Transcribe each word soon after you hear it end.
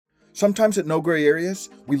Sometimes at No Gray Areas,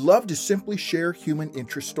 we love to simply share human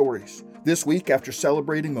interest stories. This week, after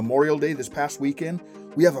celebrating Memorial Day this past weekend,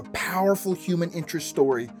 we have a powerful human interest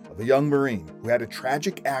story of a young Marine who had a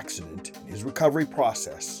tragic accident in his recovery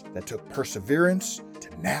process that took perseverance,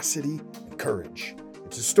 tenacity, and courage.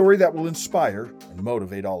 It's a story that will inspire and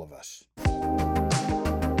motivate all of us.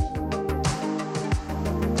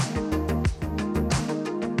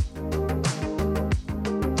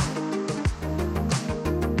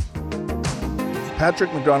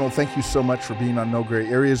 Patrick MacDonald, thank you so much for being on No Gray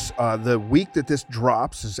Areas. The week that this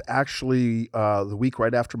drops is actually the week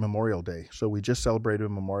right after Memorial Day. So we just celebrated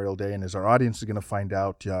Memorial Day, and as our audience is going to find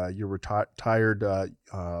out, you're retired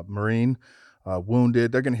Marine,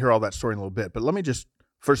 wounded. They're going to hear all that story in a little bit. But let me just,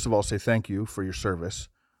 first of all, say thank you for your service.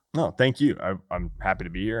 No, thank you. I'm happy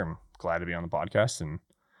to be here. I'm glad to be on the podcast and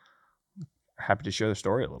happy to share the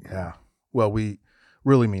story a little bit. Yeah. Well, we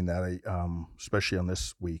really mean that, especially on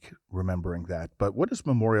this week, remembering that. But what does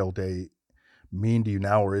Memorial Day mean to you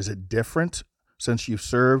now, or is it different since you've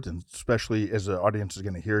served, and especially as the audience is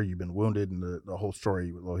going to hear, you've been wounded, and the whole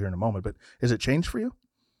story we'll hear in a moment, but has it changed for you?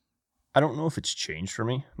 I don't know if it's changed for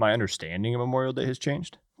me. My understanding of Memorial Day has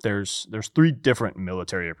changed. There's 3 different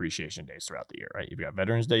military appreciation days throughout the year, right? You've got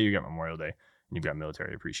Veterans Day, you've got Memorial Day, and you've got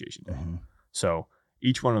Military Appreciation Day. Mm-hmm. So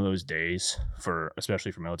each one of those days,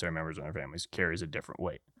 especially for military members and their families, carries a different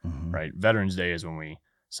weight, right? Veterans Day is when we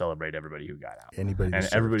celebrate everybody who got out.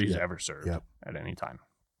 Everybody who's ever served at any time.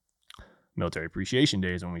 Military Appreciation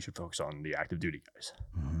Day is when we should focus on the active duty guys.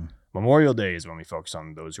 Mm-hmm. Memorial Day is when we focus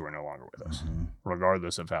on those who are no longer with us,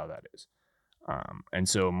 regardless of how that is. And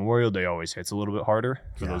so Memorial Day always hits a little bit harder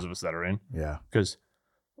for those of us that are in,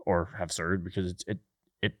 or have served, because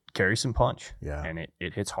it carries some punch, and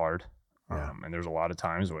it hits hard. And there's a lot of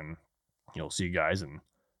times when you'll see guys and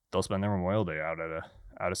they'll spend their Memorial Day out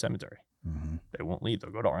at a cemetery. Mm-hmm. They won't leave.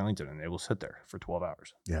 They'll go to Arlington and they will sit there for 12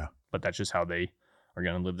 hours. Yeah. But that's just how they are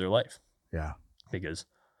going to live their life. Yeah. Because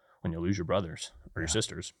when you lose your brothers or your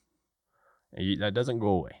sisters, that doesn't go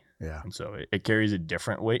away. Yeah. And so it carries a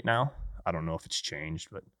different weight now. I don't know if it's changed,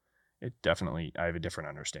 but I have a different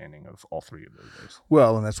understanding of all 3 of those days.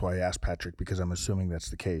 Well, and that's why I asked Patrick, because I'm assuming that's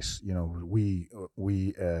the case. You know,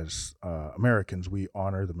 we as Americans, we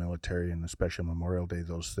honor the military, and especially Memorial Day,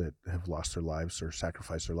 those that have lost their lives or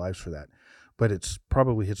sacrificed their lives for that. But it's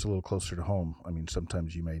probably hits a little closer to home. I mean,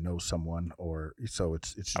 sometimes you may know someone, or so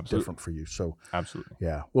it's different for you. So absolutely,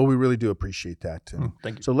 yeah. Well, we really do appreciate that. And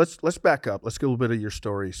thank you. So let's back up. Let's get a little bit of your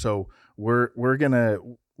story. So we're gonna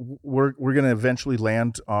eventually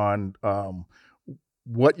land on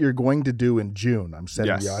what you're going to do in June. I'm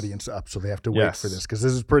setting the audience up so they have to wait for this, because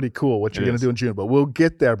this is pretty cool what you're going to do in June. But we'll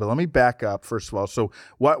get there. But let me back up first of all. So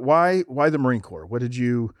why the Marine Corps? What did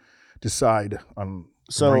you decide on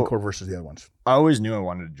the Marine Corps versus the other ones? I always knew I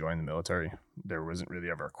wanted to join the military. There wasn't really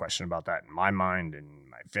ever a question about that in my mind and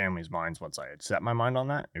my family's minds. Once I had set my mind on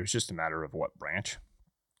that, it was just a matter of what branch.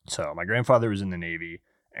 So my grandfather was in the Navy,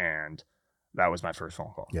 and that was my first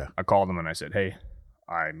phone call. Yeah. I called him and I said, hey,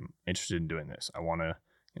 I'm interested in doing this. I want to,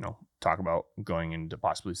 talk about going into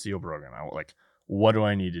possibly the SEAL program. What do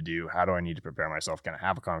I need to do? How do I need to prepare myself? Can I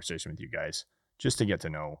have a conversation with you guys just to get to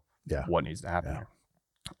know what needs to happen here?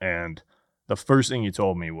 And the first thing he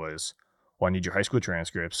told me was, well, I need your high school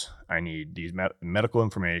transcripts. I need these medical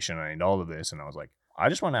information. I need all of this. And I was like, I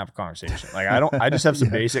just want to have a conversation. I just have some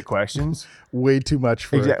basic questions. Way too much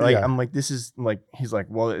for exactly. I'm like, this is like, he's like,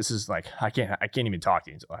 well, this is like, I can't even talk to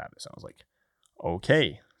you until I have this. And I was like,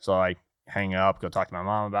 okay. So I hang up, go talk to my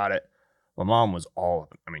mom about it. My mom was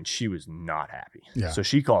she was not happy. Yeah. So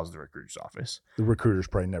she calls the recruiter's office. The recruiter's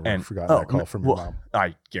probably never forgotten that call from your mom.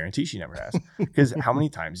 I guarantee she never has. Because how many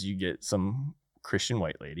times you get some Christian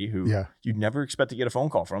white lady who you'd never expect to get a phone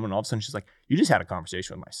call from, and all of a sudden she's like, you just had a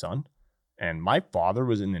conversation with my son. And my father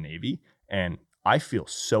was in the Navy, and I feel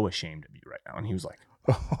so ashamed of you right now. And he was like,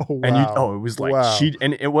 oh, wow. And it was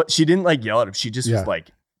like, she didn't like yell at him. She just was like,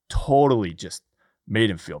 totally just made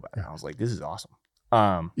him feel bad. Yeah. I was like, this is awesome.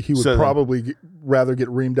 He would probably rather get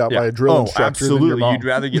reamed out by a drill instructor. Absolutely. Than your mom. You'd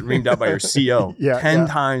rather get reamed out by your CO 10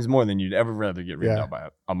 times more than you'd ever rather get reamed out by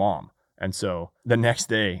a mom. And so the next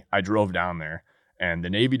day I drove down there, and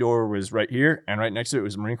the Navy door was right here, and right next to it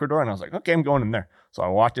was the Marine Corps door. And I was like, okay, I'm going in there. So I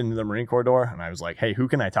walked into the Marine Corps door, and I was like, hey, who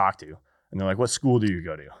can I talk to? And they're like, what school do you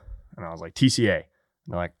go to? And I was like, TCA. And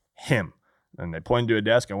they're like, him. And they pointed to a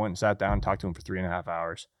desk. I went and sat down, talked to him for 3.5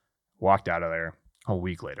 hours, walked out of there. A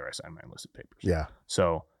week later, I signed my enlisted papers. Yeah.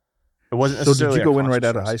 So it wasn't necessarily. So did you go in right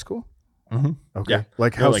out of high school? Mm-hmm. Okay. Yeah.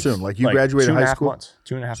 Like how soon? Like you graduated high school? 2.5 months.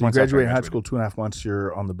 So you graduated high school, 2.5 months.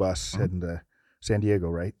 You're on the bus heading to San Diego,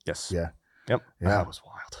 right? Yes. Yeah. Yep. Yeah. That was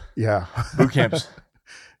wild. Yeah. Boot camps.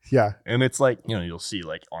 Yeah. And it's like, you'll see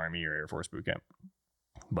like Army or Air Force boot camp.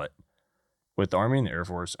 But with the Army and the Air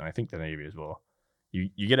Force, and I think the Navy as well,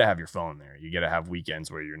 you get to have your phone there. You get to have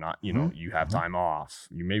weekends where you're not, you have time off.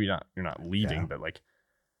 You're not leaving, but like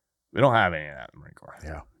we don't have any of that in the Marine Corps.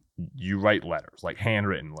 Yeah. You write letters, like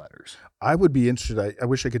handwritten letters. I would be interested. I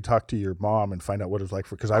wish I could talk to your mom and find out what it was like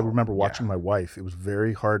because I remember watching my wife. It was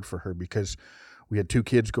very hard for her because we had 2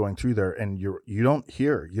 kids going through there, and you don't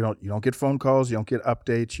hear, you don't get phone calls, you don't get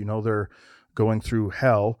updates. They're going through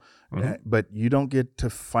hell, but you don't get to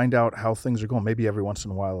find out how things are going. Maybe every once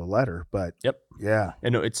in a while a letter, but yeah.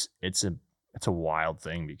 And no, it's a wild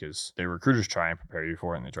thing because the recruiters try and prepare you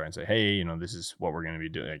for it, and they try and say, hey, this is what we're going to be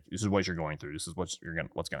doing. Like, this is what you're going through. This is what's going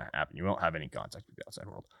to happen. You won't have any contact with the outside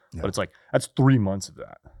world. But it's like, that's 3 months of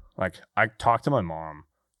that. Like, I talked to my mom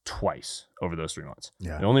twice over those 3 months.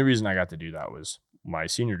 Yeah. The only reason I got to do that was my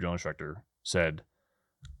senior drill instructor said,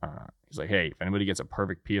 he's like, hey, if anybody gets a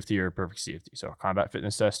perfect PFT or a perfect CFT, so a combat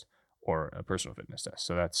fitness test or a personal fitness test.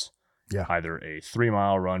 So that's either a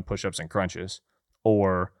 3-mile run, push-ups and crunches,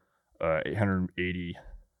 or 880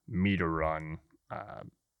 meter run,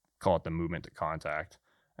 call it the movement to contact,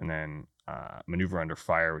 and then maneuver under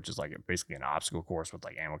fire, which is like basically an obstacle course with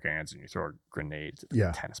like ammo cans, and you throw a grenade.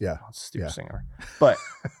 Tennis ball. It's the stupidest thing ever. But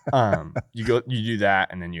you do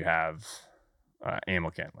that, and then you have ammo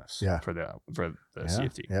can lifts for the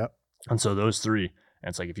CFT. Yeah. And so those 3, and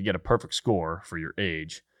it's like if you get a perfect score for your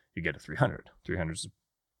age, you get a 300. 300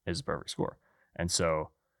 is a perfect score. And so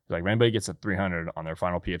like if anybody gets a 300 on their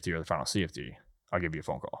final PFT or their final CFT, I'll give you a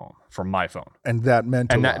phone call home from my phone. And that meant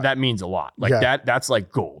that means a lot. Like that's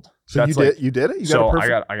like gold. So that's you did it? You got a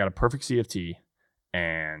perfect? I got a perfect CFT,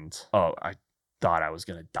 and I thought I was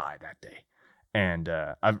gonna die that day. And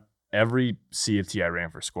every CFT I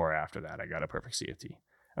ran for score after that, I got a perfect CFT.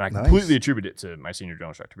 And I completely attribute it to my senior drill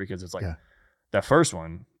instructor because it's like that first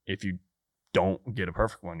one, if you don't get a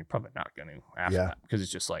perfect one, you're probably not going to after that because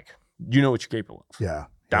it's just like, what you're capable of. Yeah.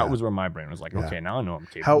 That was where my brain was like, okay, now I know I'm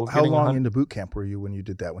capable of How long into boot camp were you when you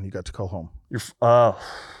did that, when you got to call home? The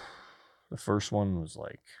first one was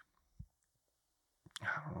like, I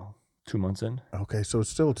don't know, 2 months in. Okay, so it's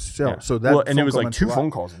still so that and it was like 2 phone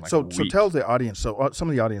calls in like a week. So tell the audience. So some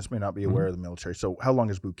of the audience may not be aware of the military. So how long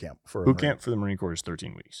is boot camp for? Boot camp for the Marine Corps is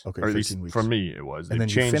 13 weeks. Okay, or at 13 least weeks. For me, it was. And then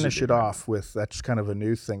you finish it off with, that's kind of a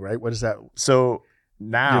new thing, right? What is that? So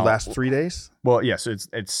now your last 3 days? Well, yeah. So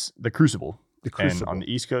it's the Crucible. The Crucible. And on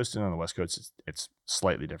the East Coast and on the West Coast, it's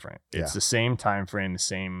slightly different. It's the same time frame, the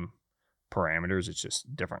same parameters. It's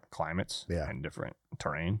just different climates and different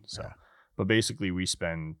terrain. So. But basically, we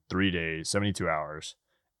spend 3 days, 72 hours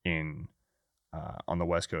in on the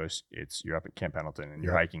West Coast. You're up at Camp Pendleton and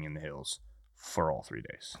you're hiking in the hills for all 3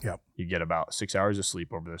 days. Yep. You get about 6 hours of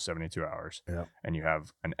sleep over those 72 hours. Yep. And you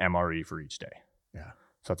have an MRE for each day. Yeah.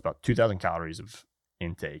 So that's about 2,000 calories of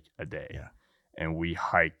intake a day. Yeah. And we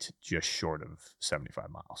hiked just short of 75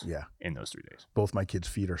 miles. Yeah. In those 3 days. Both my kids'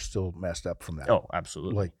 feet are still messed up from that. Oh,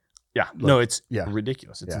 absolutely. It's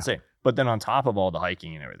ridiculous. It's insane. But then on top of all the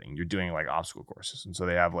hiking and everything, you're doing like obstacle courses, and so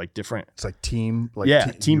they have like different. It's like team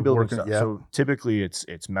building stuff. Yeah. So typically,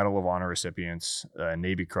 it's Medal of Honor recipients,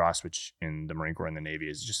 Navy Cross, which in the Marine Corps and the Navy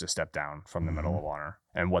is just a step down from the Medal of Honor,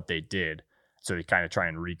 and what they did. So they kind of try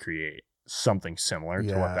and recreate something similar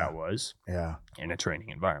to what that was. Yeah. In a training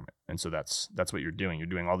environment, and so that's what you're doing. You're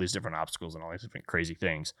doing all these different obstacles and all these different crazy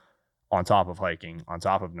things, on top of hiking, on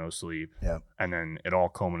top of no sleep. Yeah. And then it all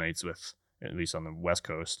culminates with, at least on the West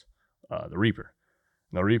Coast, the Reaper.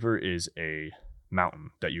 And the Reaper is a mountain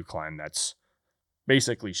that you climb that's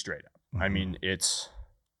basically straight up. I mean, it's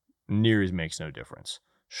near as makes no difference.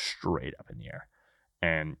 Straight up in the air.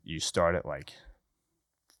 And you start at like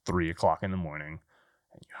 3 o'clock in the morning,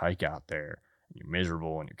 and you hike out there, and you're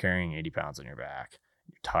miserable, and you're carrying 80 pounds on your back.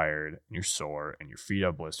 You're tired, and you're sore, and your feet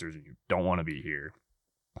have blisters, and you don't want to be here.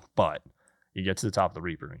 But you get to the top of the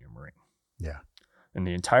Reaper and you're a Marine. Yeah. And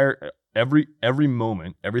the entire, every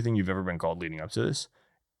moment, everything you've ever been called leading up to this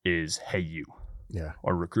is, hey, you. Yeah.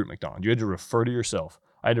 Or recruit MacDonald. You had to refer to yourself.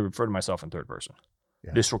 I had to refer to myself in third person.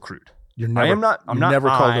 Yeah. This recruit. I'm never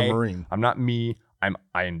called a Marine. I'm not me.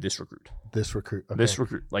 I am this recruit. This recruit. Okay. This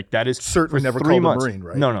recruit. Like that is certainly never called a Marine,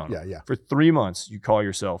 right? No. Yeah. For 3 months, you call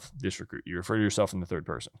yourself this recruit. You refer to yourself in the third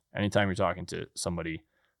person. Anytime you're talking to somebody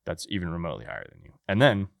that's even remotely higher than you. And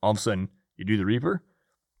then all of a sudden you do the Reaper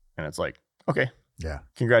and it's like, okay, yeah,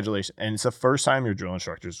 congratulations. And it's the first time your drill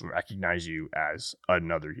instructors recognize you as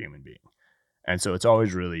another human being. And so it's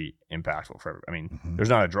always really impactful for everybody. I mean, there's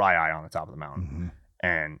not a dry eye on the top of the mountain.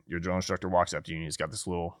 And your drill instructor walks up to you and he's got this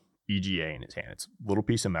little EGA in his hand. It's a little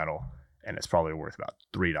piece of metal and it's probably worth about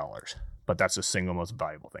 $3. But that's the single most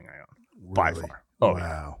valuable thing I own. By far. Oh,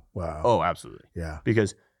 wow. Wow. Oh, absolutely. Yeah.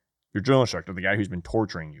 Because your drill instructor, the guy who's been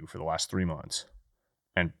torturing you for the last 3 months,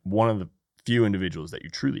 and one of the few individuals that you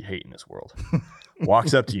truly hate in this world,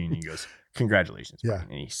 walks up to you and he goes, "Congratulations, buddy."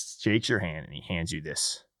 And he shakes your hand and he hands you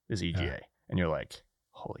this EGA. And you're like,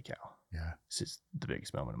 holy cow. Yeah. This is the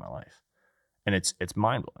biggest moment of my life. And it's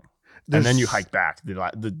mind blowing. And then you hike back.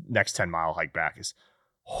 The next 10-mile hike back is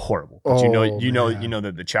horrible. But you know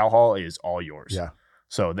that the chow hall is all yours. Yeah.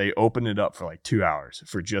 So they opened it up for like 2 hours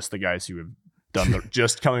for just the guys who have done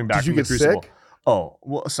just coming back Did you from the get Crucible. sick? Oh,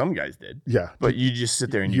 well, some guys did. Yeah. But you just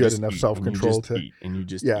sit there and you you had just enough eat, self-control and you just eat and you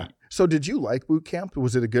just eat. So did you like boot camp?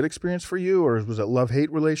 Was it a good experience for you, or was it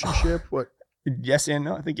love-hate relationship? What? Yes and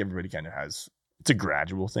no. I think everybody kind of has. It's a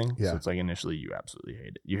gradual thing. Yeah. So it's like initially you absolutely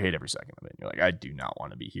hate it. You hate every second of it. And you're like, I do not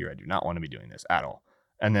want to be here. I do not want to be doing this at all.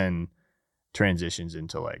 And then transitions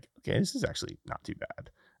into like, okay, this is actually not too bad.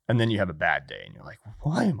 And then you have a bad day and you're like,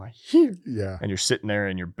 why am I here? Yeah. And you're sitting there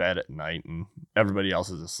in your bed at night and everybody else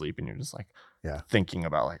is asleep and you're just like thinking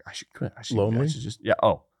about like, I should quit. I should just,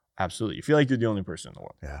 oh, absolutely. You feel like you're the only person in the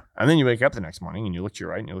world. Yeah. And then you wake up the next morning and you look to your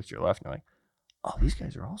right and you look to your left and you're like, oh, these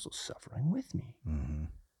guys are also suffering with me. Mm-hmm.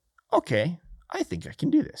 Okay, I think I can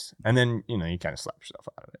do this. And then, you kind of slap yourself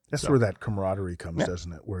out of it. That's where that camaraderie comes,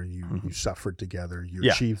 doesn't it? Where you suffered together, you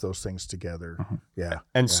achieve those things together. Mm-hmm. Yeah.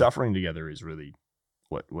 And suffering together is really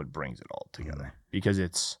what brings it all together, because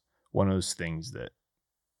it's one of those things that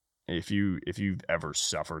if you've ever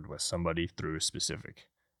suffered with somebody through a specific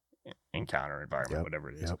encounter, environment, whatever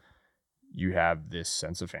it is, you have this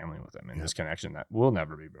sense of family with them and this connection that will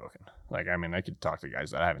never be broken. Like, I mean, I could talk to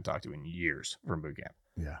guys that I haven't talked to in years from boot camp.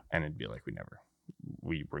 Yeah. And it'd be like,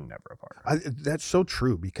 we were never apart. That's so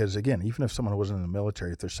true, because again, even if someone wasn't in the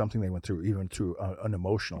military, if there's something they went through, even through an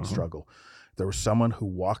emotional struggle, there was someone who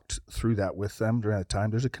walked through that with them during that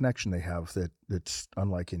time. There's a connection they have that's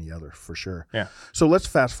unlike any other, for sure. Yeah. So let's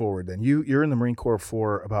fast forward then. You're in the Marine Corps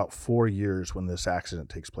for about 4 years when this accident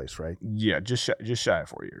takes place, right? Yeah, just shy of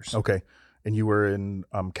 4 years. Okay. And you were in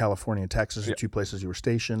California and Texas, the two places you were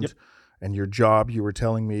stationed. Yep. And your job, you were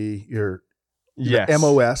telling me,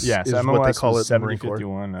 MOS is MOS what they call it in the Marine Corps.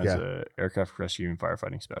 7051 as an aircraft rescue and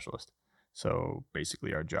firefighting specialist. So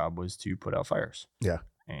basically our job was to put out fires. Yeah.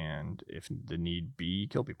 And if the need be,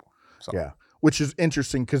 kill people. So. Yeah. Which is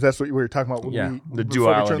interesting, because that's what we were talking about when the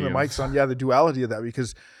duality. We turn the mics on. Yeah, the duality of that,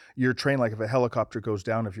 because you're trained like if a helicopter goes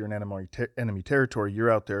down, if you're in enemy territory,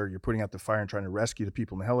 you're out there, you're putting out the fire and trying to rescue the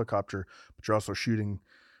people in the helicopter, but you're also shooting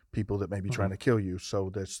people that may be trying to kill you.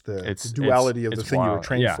 So that's the duality of the thing you were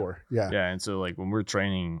trained for. Yeah. Yeah. And so like when we're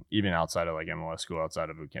training, even outside of like MLS school, outside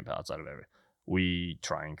of boot camp, outside of everything, we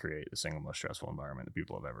try and create the single most stressful environment that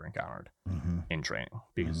people have ever encountered in training.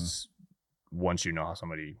 Because once you know how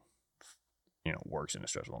somebody, works in a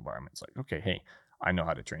stressful environment, it's like, okay, hey, I know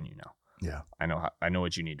how to train you now. Yeah. I know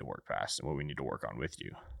what you need to work past and what we need to work on with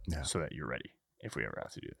you so that you're ready if we ever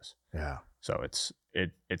have to do this. Yeah. So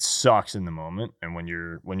it sucks in the moment. And when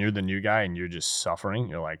you're the new guy and you're just suffering,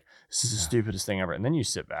 you're like, this is the stupidest thing ever. And then you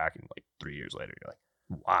sit back and like 3 years later, you're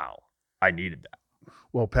like, wow, I needed that.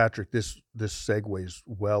 Well, Patrick, this segues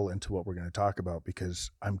well into what we're going to talk about,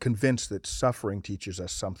 because I'm convinced that suffering teaches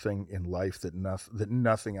us something in life that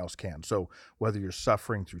nothing else can. So whether you're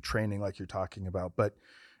suffering through training like you're talking about, but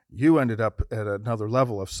you ended up at another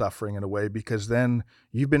level of suffering in a way, because then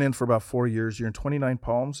you've been in for about 4 years. You're in 29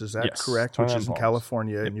 Palms, is that correct? Which is in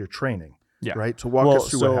California, and you're training. Yeah. Right? So walk us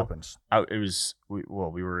through what happens. We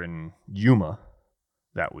were in Yuma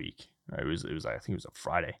that week. It was I think it was a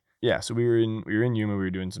Friday. Yeah, so we were in Yuma. We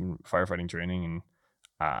were doing some firefighting training,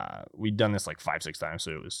 and we'd done this like 5-6 times.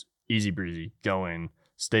 So it was easy breezy. Go in,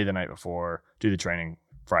 stay the night before, do the training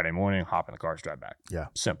Friday morning, hop in the cars, drive back. Yeah,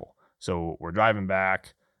 simple. So we're driving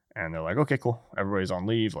back, and they're like, "Okay, cool. Everybody's on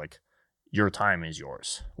leave. Like, your time is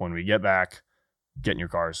yours. When we get back, get in your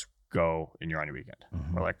cars, go, and you're on your weekend."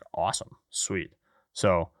 We're like, "Awesome, sweet."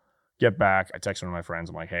 So get back. I text one of my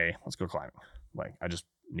friends. I'm like, "Hey, let's go climbing. Like, I just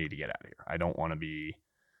need to get out of here. I don't want to be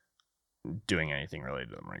doing anything related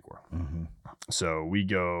to the Marine Corps." So we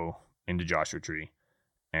go into Joshua Tree,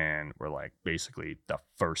 and we're like basically the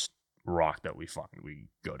first rock that we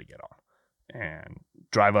go to get on, and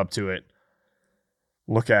drive up to it,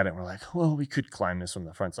 look at it, and we're like, well, we could climb this from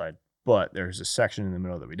the front side, but there's a section in the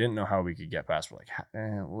middle that we didn't know how we could get past. We're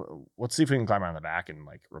like, let's see if we can climb around the back and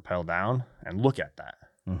like rappel down and look at that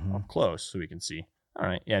up close so we can see, all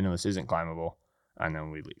right, yeah, no, this isn't climbable, and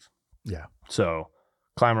then we leave. Yeah. So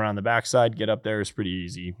climb around the backside, get up there is pretty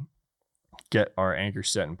easy, get our anchor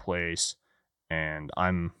set in place. And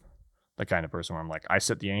I'm the kind of person where I'm like, I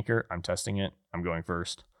set the anchor, I'm testing it, I'm going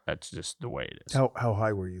first. That's just the way it is. How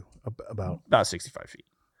high were you? About 65 feet.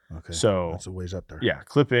 Okay. So that's a ways up there. Yeah,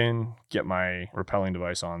 clip in, get my rappelling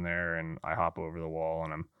device on there, and I hop over the wall,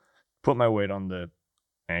 and I'm put my weight on the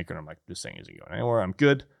anchor, and I'm like, this thing isn't going anywhere. I'm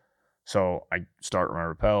good. So I start my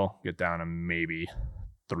rappel, get down to maybe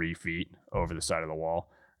 3 feet over the side of the wall.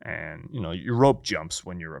 And, your rope jumps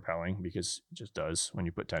when you're rappelling because it just does. When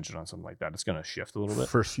you put tension on something like that, it's going to shift a little bit.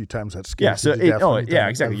 First few times that Yeah, scares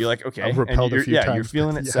exactly. You're like, okay. I've rappelled a few times. You're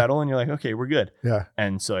feeling it settle, and you're like, okay, we're good. Yeah.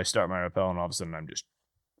 And so I start my rappel, and all of a sudden I'm just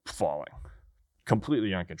falling.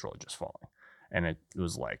 Completely uncontrolled, just falling. And it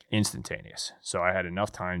was like instantaneous. So I had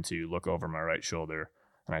enough time to look over my right shoulder,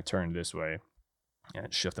 and I turned this way, and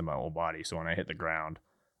it shifted my whole body. So when I hit the ground,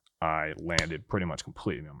 I landed pretty much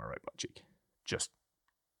completely on my right butt cheek. Just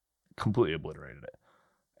completely obliterated it.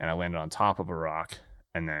 And I landed on top of a rock,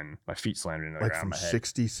 and then my feet slammed into the ground. From my head.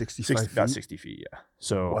 60, 65 feet? About 60 feet, yeah.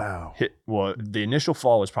 So wow. The initial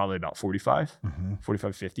fall was probably about 45,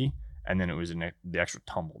 45, 50. And then it was the extra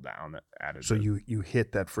tumble down that added. So you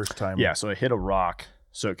hit that first time? Yeah, so I hit a rock.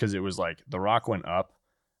 So because it was like the rock went up,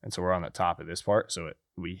 and so we're on the top of this part. So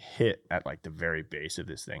we hit at like the very base of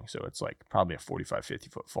this thing. So it's like probably a 45, 50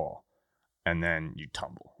 foot fall, and then you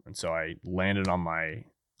tumble. And so I landed on my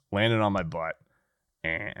butt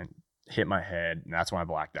and hit my head, and that's when I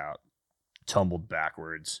blacked out. Tumbled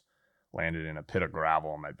backwards, landed in a pit of gravel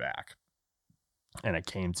on my back, and I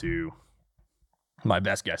came to. My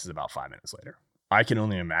best guess is about 5 minutes later. I can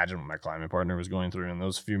only imagine what my climbing partner was going through in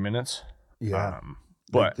those few minutes. Yeah.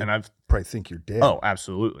 And I've probably think you're dead. Oh,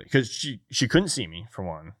 absolutely. Because she couldn't see me, for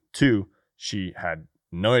one. Two, she had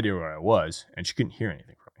no idea where I was, and she couldn't hear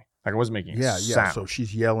anything from me. Like I wasn't making a sound. Yeah. So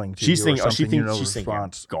she's yelling to she's you thinking, or something, she's thinking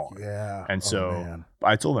I'm gone. Yeah. And so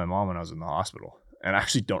I told my mom when I was in the hospital, and I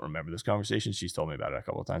actually don't remember this conversation. She's told me about it a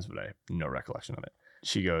couple of times, but I have no recollection of it.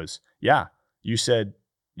 She goes, yeah, you said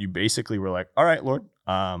you basically were like, all right, Lord,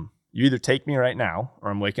 you either take me right now or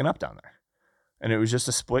I'm waking up down there. And it was just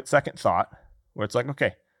a split second thought where it's like,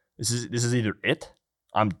 okay, this is either it,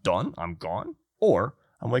 I'm done, I'm gone, or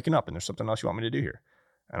I'm waking up and there's something else you want me to do here.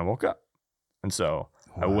 And I woke up. And so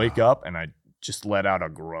I wake up and I just let out a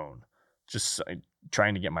groan, just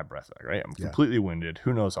trying to get my breath back, right? I'm completely winded.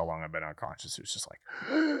 Who knows how long I've been unconscious. It was just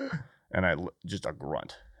like, and just a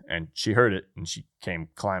grunt. And she heard it and she came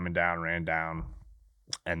climbing down, ran down.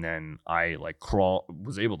 And then I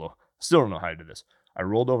was able to, still don't know how to do this. I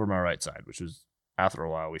rolled over my right side, which was, after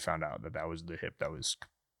a while, we found out that was the hip that was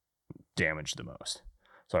damaged the most.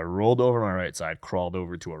 So I rolled over my right side, crawled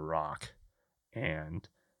over to a rock, and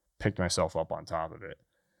picked myself up on top of it,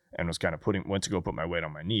 and was kind of went to go put my weight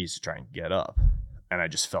on my knees to try and get up. And I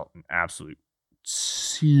just felt an absolute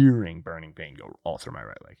searing, burning pain go all through my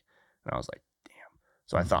right leg. And I was like,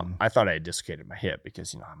 so I thought I had dislocated my hip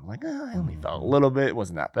because, I'm like, I only felt a little bit. It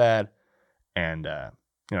wasn't that bad. And,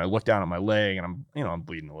 I looked down at my leg and I'm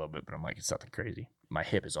bleeding a little bit, but I'm like, it's nothing crazy. My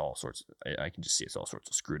hip is all sorts of, I can just see it's all sorts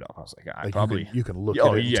of screwed up. I was like, you can look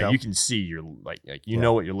at it. Yeah, you can see your,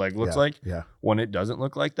 know what your leg looks like. Yeah. When it doesn't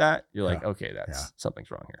look like that, you're like, okay,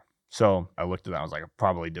 something's wrong here. So I looked at that. I was like, I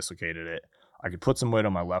probably dislocated it. I could put some weight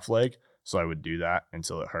on my left leg. So I would do that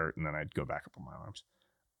until it hurt. And then I'd go back up on my arms.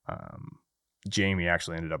 Jamie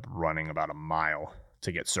actually ended up running about a mile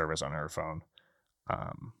to get service on her phone.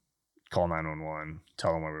 Call 911,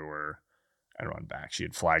 tell them where we were, and run back. She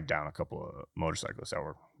had flagged down a couple of motorcyclists that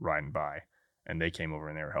were riding by, and they came over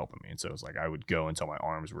and they were helping me. And so it was like I would go until my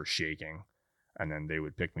arms were shaking, and then they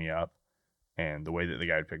would pick me up. And the way that the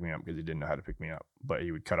guy would pick me up, because he didn't know how to pick me up, but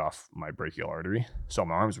he would cut off my brachial artery, so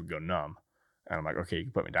my arms would go numb. And I'm like, okay, you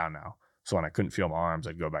can put me down now. So when I couldn't feel my arms,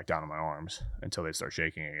 I'd go back down to my arms until they start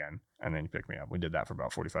shaking again, and then you pick me up. We did that for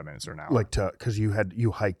about 45 minutes or an hour. Because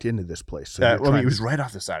you hiked into this place. So it was right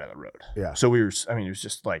off the side of the road. Yeah. So it was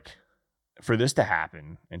just like, for this to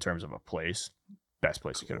happen in terms of a place, best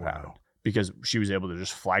place it could have happened. Because she was able to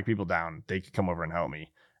just flag people down. They could come over and help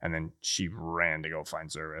me. And then she ran to go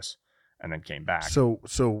find service and then came back. So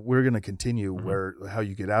we're going to continue how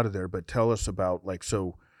you get out of there, but tell us about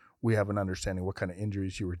so we have an understanding what kind of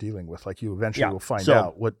injuries you were dealing with. Like you eventually will find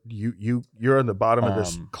out what you're on the bottom of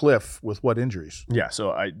this cliff with what injuries. Yeah.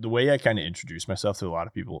 So the way I kind of introduce myself to a lot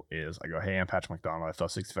of people is I go, hey, I'm Patrick MacDonald. I fell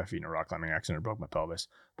 65 feet in a rock climbing accident, broke my pelvis,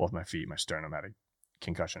 both my feet, my sternum, had a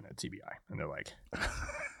concussion at TBI. And they're like,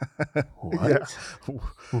 what?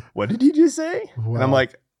 What did you just say? Wow. And I'm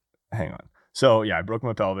like, hang on. So yeah, I broke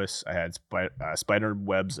my pelvis. I had spider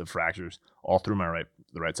webs of fractures all through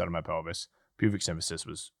the right side of my pelvis. Pubic symphysis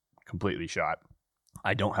was completely shot.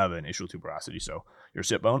 I don't have an ischial tuberosity, so your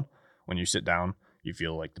sit bone, when you sit down, you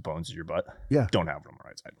feel like the bones of your butt. Yeah. Don't have it on my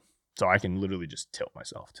right side. So I can literally just tilt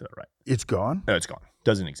myself to the right. It's gone? No, it's gone.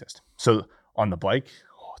 Doesn't exist. So on the bike,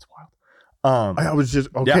 it's I was just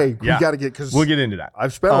okay. We got to because we'll get into that.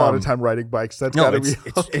 I've spent a lot of time riding bikes. That's got to be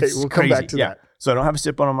okay. We'll come back to that. So I don't have a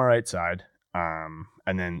sit bone on my right side.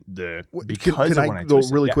 And then because can I go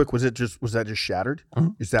really quick? Was that just shattered? Mm-hmm.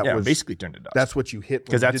 Is that was basically turned to dust? That's what you hit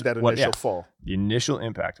when you did that initial fall. The initial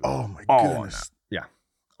impact. Oh my goodness!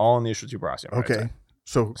 All in the ischial tuberosity. Okay, right,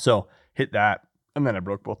 so hit that, and then I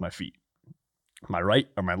broke both my feet. My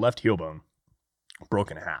left heel bone broke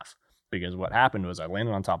in half because what happened was I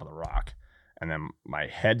landed on top of the rock, and then my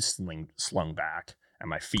head slung back, and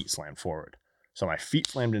my feet slammed forward. So my feet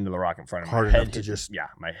slammed into the rock in front of me.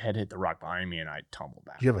 My head hit the rock behind me, and I tumbled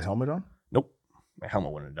back. Do you have a helmet on? Nope. My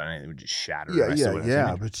helmet wouldn't have done anything. It would just shatter.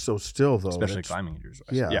 Yeah. But so still, though. Especially climbing injuries.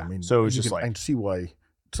 Yeah. I mean, so it's just I can see why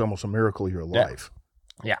it's almost a miracle you're alive.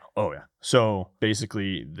 Yeah. Oh, yeah. So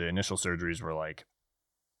basically, the initial surgeries were like,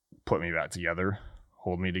 put me back together,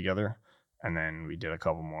 hold me together. And then we did a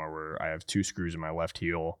couple more where I have 2 screws in my left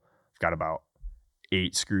heel. I've got about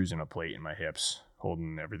 8 screws and a plate in my hips,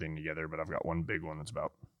 holding everything together, but I've got one big one that's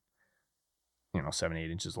about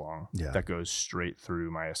 7-8 inches long that goes straight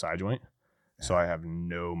through my SI joint. So I have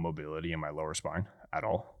no mobility in my lower spine at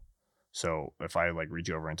all. So if I like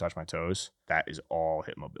reach over and touch my toes, that is all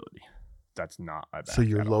hip mobility. That's not my back. So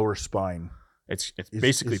your lower spine, it's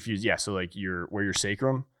basically fused. Yeah. So like where your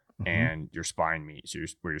sacrum and your spine meet. So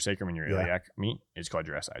where your sacrum and your iliac meet is called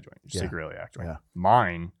your SI joint, your sacroiliac joint. Yeah.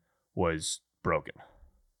 Mine was broken,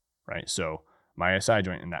 right? So my SI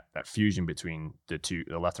joint and that fusion between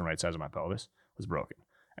the left and right sides of my pelvis was broken.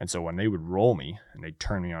 And so when they would roll me and they'd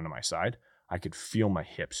turn me onto my side, I could feel my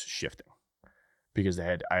hips shifting because I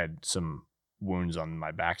had some wounds on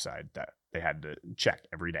my backside that they had to check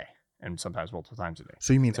every day and sometimes multiple times a day.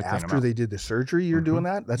 So you mean after they did the surgery, you're doing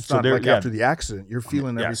that? That's not like after the accident. You're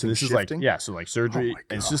feeling everything so this shifting? Is like surgery.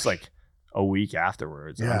 It's just like a week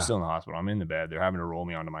afterwards. Yeah. I'm still in the hospital. I'm in the bed. They're having to roll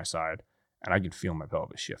me onto my side. And I can feel my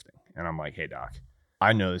pelvis shifting. And I'm like, hey, doc,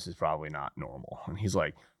 I know this is probably not normal. And he's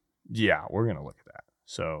like, yeah, we're going to look at that.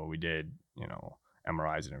 So we did,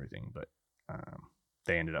 MRIs and everything. But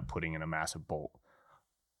they ended up putting in a massive bolt.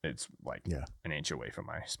 It's like an inch away from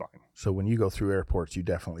my spine. So when you go through airports, you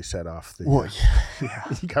definitely set off the... Well,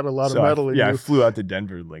 you got a lot of metal in you. I flew out to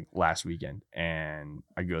Denver like last weekend. And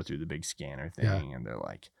I go through the big scanner thing. And they're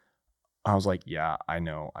like... I was like, yeah, I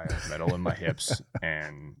know I have metal in my hips.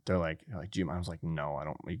 And they're like, Jim, I was like, no, I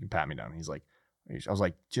don't, you can pat me down. He's like, I was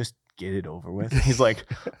like, just get it over with. He's like,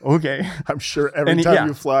 okay. I'm sure every time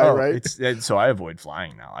you fly, right? So I avoid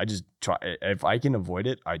flying now. I just try, if I can avoid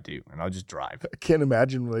it, I do. And I'll just drive. I can't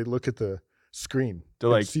imagine when they look at the screen. They're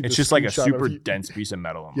like, it's just like a super dense piece of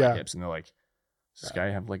metal on my hips. And they're like, does this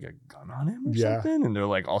guy have like a gun on him or something? And they're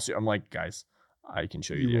like, I'm like, guys, I can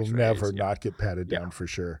show you the X-rays. You will never not get patted down for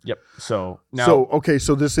sure. Yep. So now,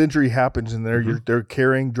 so this injury happens and they're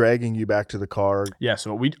dragging you back to the car. Yeah.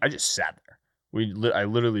 So I just sat there. I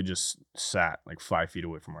literally just sat like 5 feet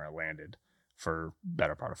away from where I landed for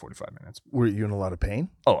better part of 45 minutes. Were you in a lot of pain?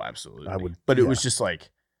 Oh, absolutely. But it was just like,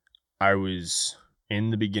 I was in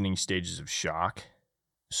the beginning stages of shock.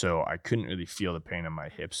 So I couldn't really feel the pain in my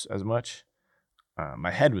hips as much.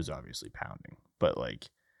 My head was obviously pounding, but like,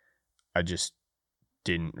 I just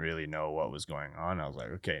didn't really know what was going on. I was like,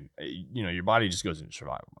 okay, your body just goes into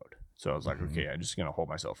survival mode. So I was like, okay, I'm just going to hold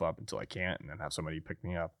myself up until I can't and then have somebody pick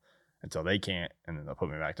me up until they can't. And then they'll put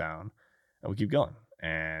me back down and we'll keep going.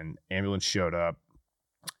 And ambulance showed up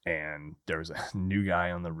and there was a new guy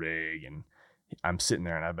on the rig and I'm sitting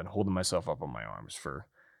there and I've been holding myself up on my arms for,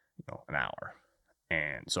 an hour.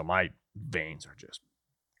 And so my veins are just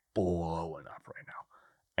blowing up right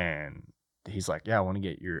now. And he's like, yeah, I want to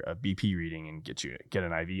get your BP reading and get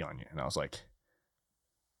an IV on you. And I was like,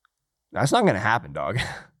 that's not going to happen, dog.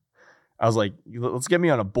 I was like, let's get me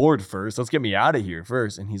on a board first. Let's get me out of here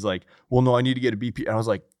first. And he's like, well, no, I need to get a BP. And I was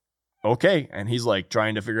like, okay. And he's like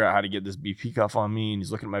trying to figure out how to get this BP cuff on me. And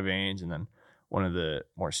he's looking at my veins. And then one of the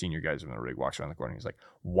more senior guys from the rig walks around the corner. And he's like,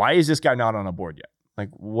 why is this guy not on a board yet? Like,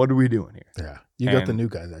 what are we doing here? Yeah. You got the new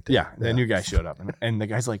guy that day. Yeah. The new guy showed up. And the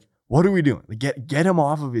guy's like, what are we doing? Like, get him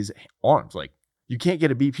off of his arms. Like, you can't get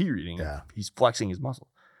a BP reading. Yeah. He's flexing his muscle.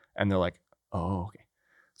 And they're like, oh, okay.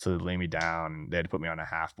 So they lay me down. They had to put me on a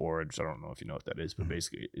half board, which I don't know if you know what that is, but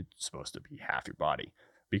basically it's supposed to be half your body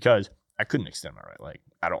because I couldn't extend my right leg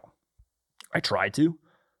at all. I tried to.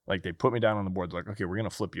 Like, they put me down on the board. They're like, okay, we're going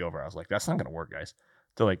to flip you over. I was like, that's not going to work, guys.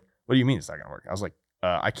 They're like, what do you mean it's not going to work? I was like,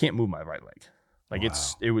 I can't move my right leg. Like,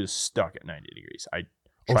 it was stuck at 90 degrees. I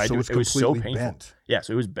tried to. It was so painful. Bent. Yeah,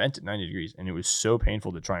 so it was bent at 90 degrees, and it was so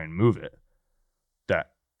painful to try and move it that.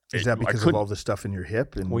 Is that because of all the stuff in your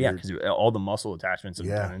hip? And well, yeah, because all the muscle attachments and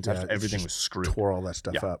everything was screwed. Tore all that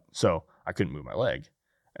stuff up. So I couldn't move my leg.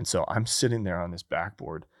 And so I'm sitting there on this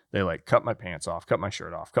backboard. They like cut my pants off, cut my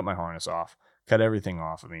shirt off, cut my harness off, cut everything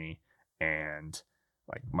off of me. And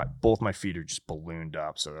like both my feet are just ballooned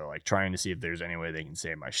up. So they're like trying to see if there's any way they can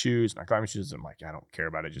save my shoes, my climbing shoes. I'm like, I don't care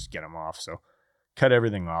about it. Just get them off. So cut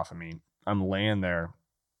everything off of me. I'm laying there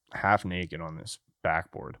half naked on this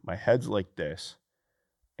backboard. My head's like this.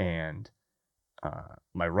 And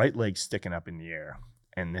my right leg's sticking up in the air.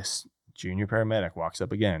 And this junior paramedic walks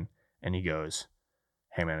up again and he goes,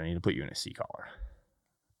 hey man, I need to put you in a C-collar.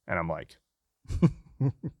 And I'm like,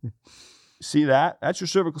 see that? That's your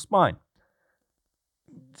cervical spine.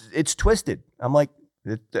 It's twisted. I'm like,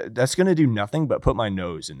 that's going to do nothing but put my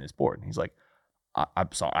nose in this board. And he's like,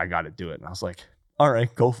 I'm sorry, I got to do it. And I was like, all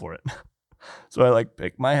right, go for it. So I like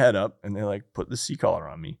pick my head up and they like put the C-collar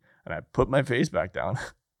on me and I put my face back down.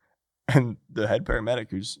 And the head paramedic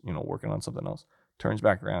who's, working on something else turns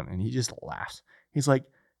back around and he just laughs. He's like,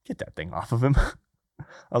 get that thing off of him.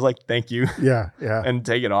 I was like, thank you. Yeah, yeah. And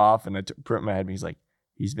take it off. And I put my head. And he's like,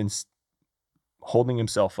 he's been holding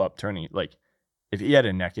himself up, turning. Like, if he had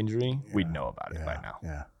a neck injury, we'd know about it by now.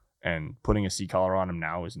 Yeah. And putting a C-collar on him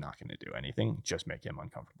now is not going to do anything. Just make him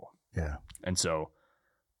uncomfortable. Yeah. And so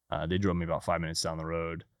they drove me about 5 minutes down the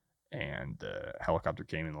road. And the helicopter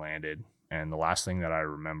came and landed. And the last thing that I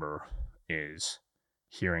remember is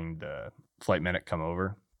hearing the flight medic come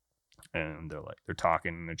over. And they're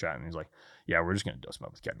talking and they're chatting. And he's like, yeah, we're just going to dose him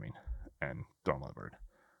up with ketamine and throw him on the bird.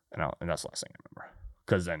 And that's the last thing I remember.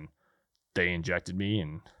 Because then they injected me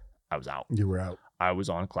and I was out. You were out. I was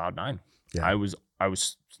on cloud 9. Yeah. I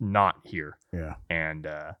was not here. Yeah. And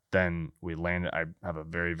then we landed. I have a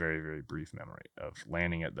very, very, very brief memory of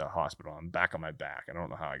landing at the hospital. I'm back on my back. I don't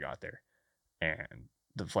know how I got there. And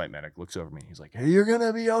the flight medic looks over me. He's like, hey, you're going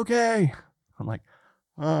to be okay. I'm like,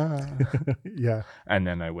 yeah. And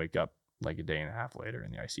then I wake up like a day and a half later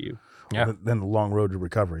in the ICU. Yeah. Well, then the long road to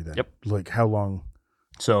recovery then. Yep. Like how long?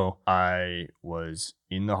 So I was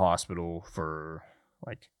in the hospital for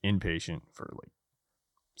like inpatient for like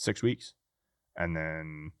 6 weeks. And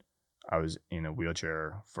then I was in a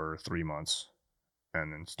wheelchair for 3 months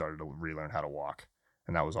and then started to relearn how to walk.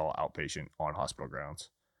 And that was all outpatient on hospital grounds.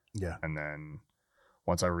 Yeah. And then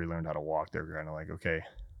once I relearned how to walk, they were kind of like, okay,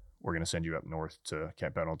 we're going to send you up north to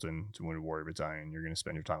Camp Pendleton to Wounded Warrior Battalion. You're going to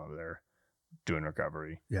spend your time over there doing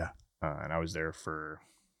recovery. Yeah. And I was there for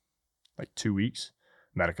like 2 weeks.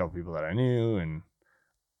 Met a couple people that I knew. And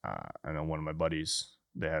then one of my buddies,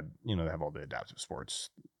 they have all the adaptive sports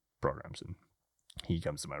programs. And he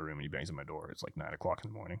comes to my room and he bangs on my door. It's like 9 o'clock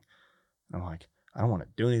in the morning. And I'm like, I don't want to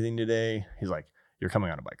do anything today. He's like, you're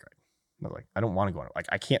coming on a bike ride. I was like, I don't want to go on it. Like,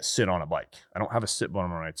 I can't sit on a bike. I don't have a sit bone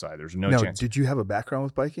on my right side. There's no chance. Did you have a background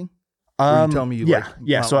with biking? Or you tell me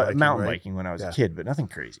mountain biking when I was a kid, but nothing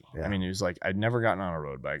crazy. Yeah. I mean, it was like I'd never gotten on a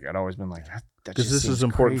road bike. I'd always been like, because this is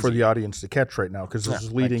important for the audience to catch right now, because this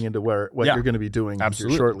is leading into what you're going to be doing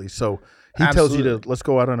shortly. So he tells you to let's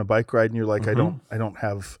go out on a bike ride, and you're like, mm-hmm. I don't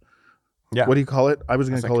have. Yeah. What do you call it? I was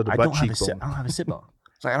going to call it a butt cheek bone. I don't have a sit bone.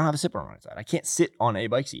 It's like I don't have a sit bone on my side. I can't sit on a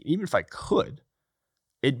bike seat. Even if I could,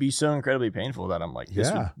 it'd be so incredibly painful that I'm like,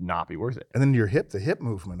 this would not be worth it. And then the hip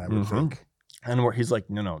movement, I would think. And where he's like,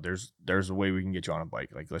 no, there's a way we can get you on a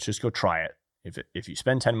bike. Like, let's just go try it. If you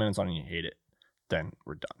spend 10 minutes on it and you hate it, then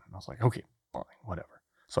we're done. And I was like, okay, fine, whatever.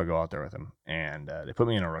 So I go out there with him, and they put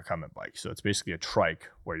me in a recumbent bike. So it's basically a trike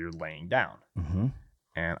where you're laying down. Mm-hmm.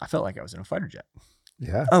 And I felt like I was in a fighter jet.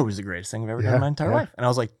 Yeah. Oh, it was the greatest thing I've ever done in my entire life. And I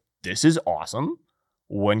was like, this is awesome.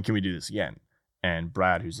 When can we do this again? And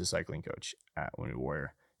Brad, who's the cycling coach at Wounded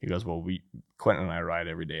Warrior, he goes, well, Quentin and I ride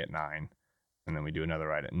every day at 9, and then we do another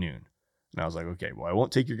ride at noon. And I was like, okay, well, I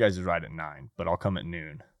won't take your guys' ride at 9, but I'll come at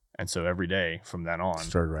noon. And so every day from then on,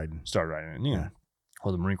 started riding at noon. Yeah.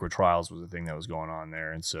 Well, the Marine Corps trials was the thing that was going on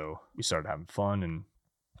there. And so we started having fun, and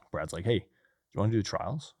Brad's like, hey, you want to do the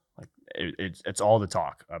trials? Like it's all the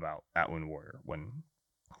talk about at Wounded Warrior when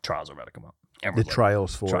trials are about to come up. The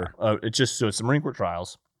trials for? It's the Marine Corps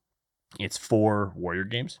trials. It's 4 Warrior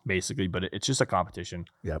Games, basically, but it's just a competition.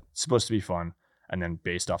 Yep. It's supposed to be fun. And then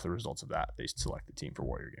based off the results of that, they select the team for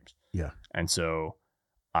Warrior Games. Yeah. And so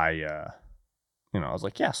I was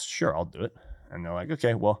like, yes, sure, I'll do it. And they're like,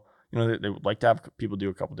 okay, well, they would like to have people do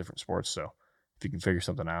a couple different sports. So if you can figure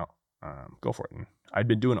something out, go for it. And I'd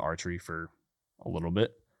been doing archery for a little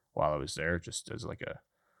bit while I was there, just as like it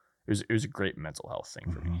was a great mental health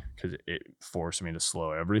thing for me, because it forced me to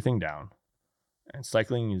slow everything down. And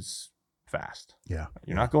cycling is fast. Yeah.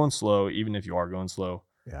 You're not going slow, even if you are going slow.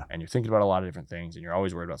 Yeah. And you're thinking about a lot of different things, and you're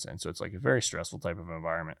always worried about something. So it's like a very stressful type of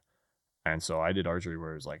environment. And so I did archery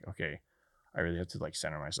where it was like, okay, I really have to like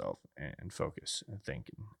center myself and focus and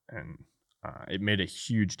think. And it made a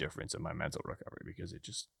huge difference in my mental recovery because it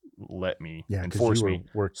just let me Yeah, and because forced me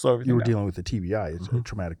slow everything you were down. dealing with the TBI. It's a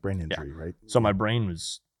traumatic brain injury, right? So my brain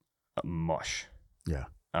was mush. Yeah.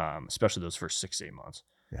 Especially those first 6 to 8 months.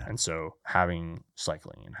 Yeah. And so having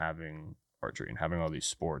cycling and having archery and having all these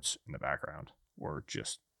sports in the background were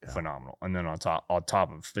just phenomenal. And then on top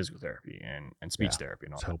of physical therapy and speech therapy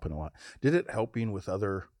and all it's that. helping a lot. Did it help being with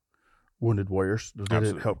other wounded warriors? Did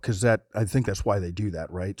Absolutely. it help? Because I think that's why they do that,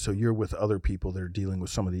 right? So you're with other people that are dealing with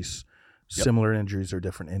some of these similar injuries or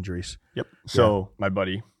different injuries. Yep. So my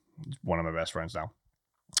buddy, one of my best friends now,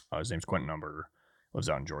 his name's Quentin Numberger, lives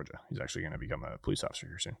out in Georgia. He's actually going to become a police officer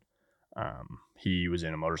here soon. He was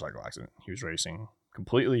in a motorcycle accident. He was racing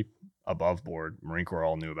completely above board. Marine Corps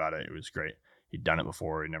all knew about it. It was great. He'd done it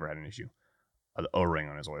before. He never had an issue. The O-ring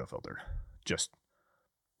on his oil filter. Just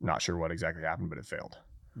not sure what exactly happened, but it failed.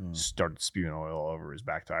 Started spewing oil all over his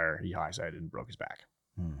back tire. He high-sided and broke his back.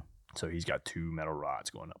 So he's got 2 metal rods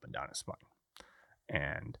going up and down his spine.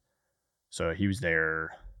 And so he was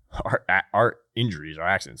there. Our injuries, our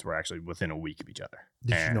accidents were actually within a week of each other.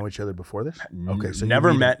 Did you know each other before this? Okay, so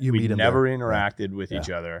never met. You we meet him never there. interacted with each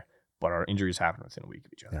other, but our injuries happened within a week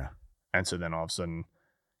of each other. Yeah. And so then all of a sudden,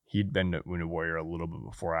 he'd been to Wounded Warrior a little bit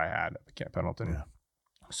before I had at Camp Pendleton. Yeah.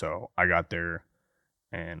 So I got there,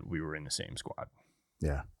 and we were in the same squad.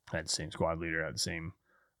 Yeah. I had the same squad leader, I had the same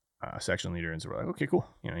section leader, and so we're like, okay, cool.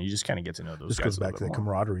 You just kind of get to know those this guys. This goes back to the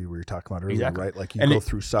camaraderie we were talking about earlier, exactly. right? Like you go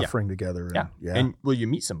through suffering together. And, And well, you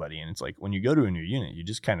meet somebody, and it's like when you go to a new unit, you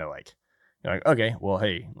just kind of like, you're like, okay, well,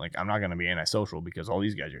 hey, like I'm not going to be antisocial because all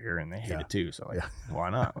these guys are here and they hate it too. So like, why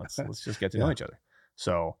not? Let's just get to know each other.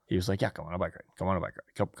 So he was like, yeah, come on a bike ride. Come on a bike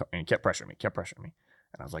ride. And he kept pressuring me.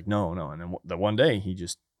 And I was like, no. And then the one day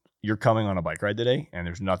you're coming on a bike ride today, and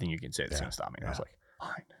there's nothing you can say that's going to stop me. And I was like,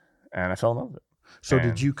 fine. And I fell in love with it. So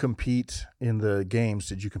did you compete in the games?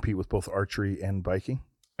 Did you compete with both archery and biking?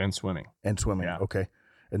 And swimming. Yeah. Okay.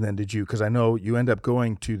 And then did you, because I know you end up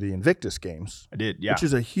going to the Invictus Games. I did, yeah. Which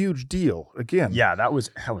is a huge deal. Again. Yeah, that was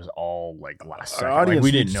all like last second. Our audience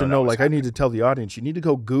we needs didn't to know. Like happening. I need to tell the audience, you need to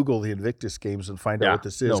go Google the Invictus Games and find out what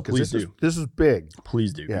this is. No, please do. This is big.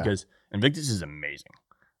 Please do, because Invictus is amazing.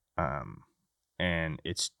 And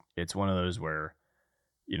it's one of those where,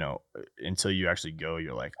 until you actually go,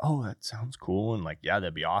 you're like, oh, that sounds cool. And like, yeah,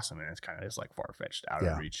 that'd be awesome. And it's kind of this like far-fetched, out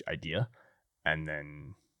of reach idea. And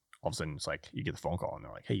then all of a sudden it's like, you get the phone call and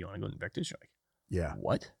they're like, hey, you want to go to Invictus? You're like, yeah.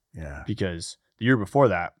 What? Yeah. Because the year before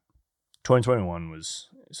that, 2021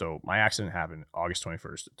 so my accident happened August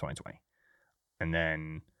 21st of 2020. And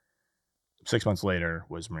then 6 months later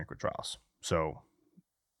was Marine Corps trials. So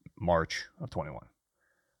March of 21.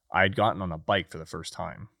 I had gotten on a bike for the first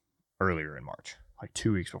time earlier in March. Like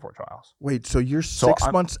 2 weeks before trials. Wait, so you're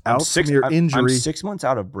 6 months out from your injury? I'm 6 months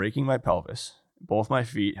out of breaking my pelvis, both my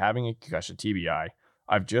feet, having a concussion, TBI.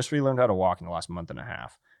 I've just relearned how to walk in the last month and a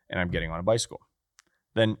half, and I'm getting on a bicycle.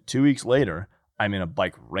 Then 2 weeks later, I'm in a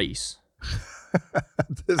bike race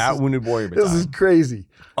at Wounded Warrior Battalion. This is crazy.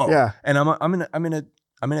 Oh, yeah, and I'm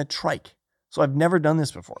in a trike. So I've never done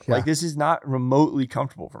this before. Yeah. Like this is not remotely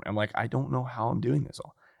comfortable for me. I'm like, I don't know how I'm doing this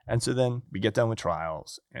all. And so then we get done with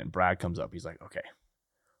trials and Brad comes up. He's like, okay,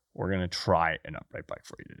 we're going to try an upright bike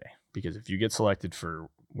for you today. Because if you get selected for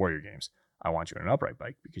Warrior Games, I want you on an upright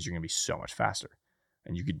bike because you're going to be so much faster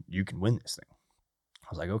and you can win this thing. I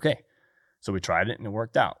was like, okay. So we tried it and it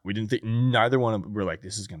worked out. We didn't think, neither one of them, we're like,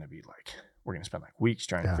 this is going to be like, we're going to spend like weeks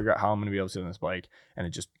trying to figure out how I'm going to be able to sit on this bike. And it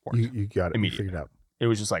just worked. You got it. You figured it out. It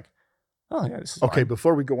was just like, oh yeah, this is okay. fine.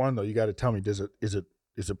 Before we go on though, you got to tell me,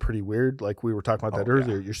 is it pretty weird? Like we were talking about that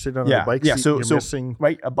earlier. You're sitting on a bike seat, so missing.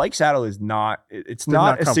 Right, a bike saddle is not. It's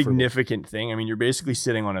not a significant thing. I mean, you're basically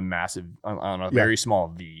sitting on a massive, on a very small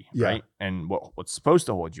V, right? And what's supposed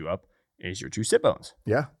to hold you up is your 2 sit bones.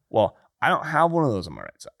 Yeah. Well, I don't have one of those on my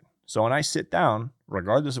right side. So when I sit down,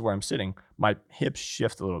 regardless of where I'm sitting, my hips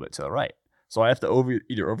shift a little bit to the right. So I have to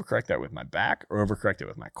either overcorrect that with my back or overcorrect it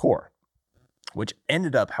with my core, which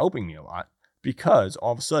ended up helping me a lot because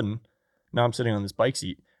all of a sudden, now I'm sitting on this bike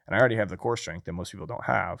seat and I already have the core strength that most people don't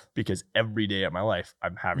have because every day of my life,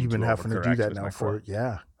 I'm having You've been having to do that now for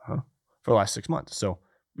the last 6 months. So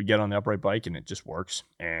we get on the upright bike and it just works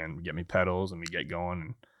and we get me pedals and we get going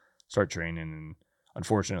and start training. And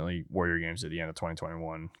unfortunately, Warrior Games at the end of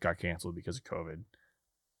 2021 got canceled because of COVID.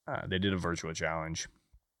 They did a virtual challenge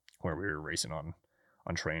where we were racing on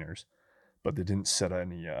trainers, but they didn't set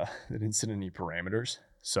any parameters.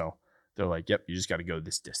 So they're like, yep, you just got to go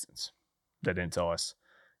this distance. They didn't tell us,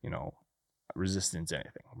 resistance,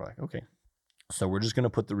 anything. We're like, okay. So we're just going to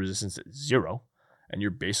put the resistance at 0 and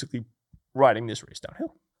you're basically riding this race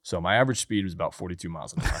downhill. So my average speed was about 42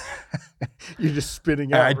 miles an hour. You're just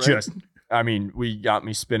spinning out, I mean, we got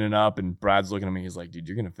me spinning up, and Brad's looking at me. He's like, dude,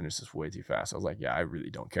 you're going to finish this way too fast. I was like, yeah, I really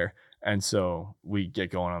don't care. And so we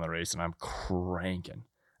get going on the race, and I'm cranking,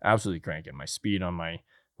 absolutely cranking. My speed on my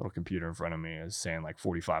little computer in front of me is saying like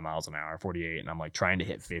 45 miles an hour, 48, and I'm like trying to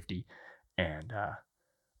hit 50. And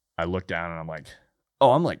I look down, and I'm like,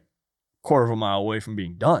 oh, I'm like quarter of a mile away from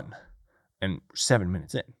being done, and 7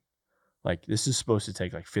 minutes in. Like, this is supposed to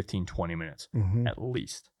take like 15, 20 minutes at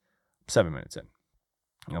least. 7 minutes in.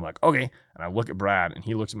 And I'm like, okay. And I look at Brad, and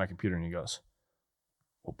he looks at my computer, and he goes,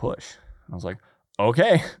 well, push. And I was like,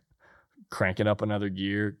 okay. Cranking up another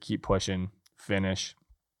gear, keep pushing, finish,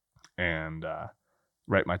 and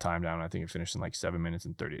write my time down. I think it finished in like 7 minutes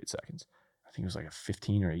and 38 seconds. I think it was like a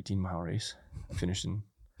 15 or 18 mile race. I finished in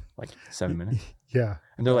like 7 minutes. Yeah.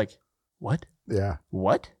 And they're like, what? Yeah.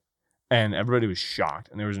 What? And everybody was shocked.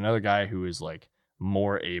 And there was another guy who was like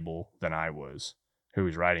more able than I was, who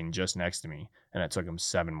was riding just next to me. And it took him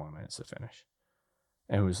 7 more minutes to finish.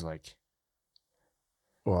 And it was like,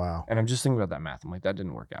 wow. And I'm just thinking about that math. I'm like, that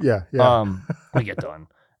didn't work out. Yeah. Yeah. We get done.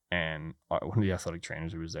 And one of the athletic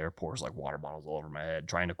trainers who was there pours like water bottles all over my head,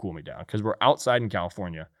 trying to cool me down. Because we're outside in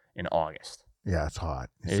California in August. Yeah, it's hot.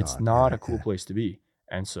 It's hot. not a cool place to be.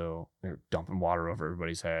 And so they're dumping water over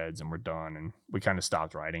everybody's heads, and we're done. And we kind of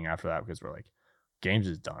stopped riding after that because we're like, games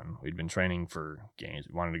is done. We'd been training for games.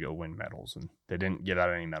 We wanted to go win medals, and they didn't give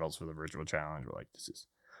out any medals for the virtual challenge. We're like, this is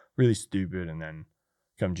really stupid. And then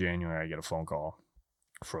come January, I get a phone call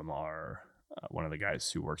from our one of the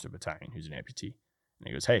guys who works at Battalion, who's an amputee. And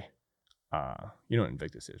he goes, hey, you know what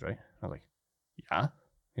Invictus is, right? I was like, yeah.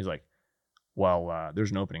 He's like, well,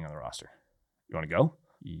 there's an opening on the roster. You want to go?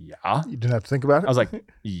 Yeah. You didn't have to think about it? I was like,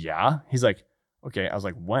 yeah. He's like, okay. I was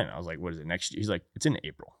like, when? I was like, what is it, next year? He's like, it's in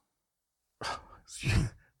April.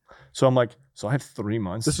 So I'm like, so I have 3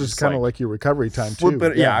 months. This is kind of like your recovery time too.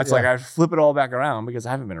 It's like I flip it all back around because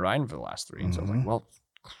I haven't been riding for the last 3. And so I was like, well,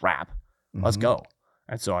 crap. Let's go.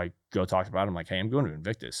 And so I go talk about it. I'm like, hey, I'm going to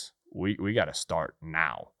Invictus. We got to start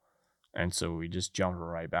now. And so we just jumped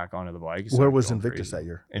right back onto the bike. Where was Invictus that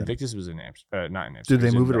year? Invictus was in not in Amsterdam. Did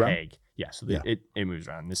they move it around? Hague. Yeah, so it moves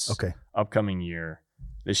around. This okay. Upcoming year,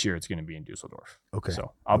 this year it's going to be in Dusseldorf. Okay.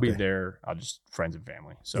 So I'll be there. I'll just friends and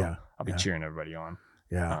family. So I'll be cheering everybody on.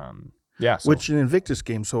 Yeah. So, which an Invictus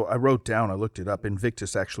game. So I wrote down. I looked it up.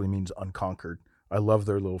 Invictus actually means unconquered. I love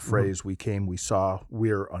their little phrase. We came, we saw,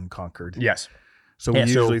 we're unconquered. Yes. So we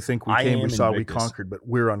usually think we came, we saw, Invictus. we conquered, but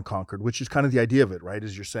we're unconquered, which is kind of the idea of it, right?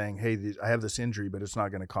 Is you're saying, hey, I have this injury, but it's not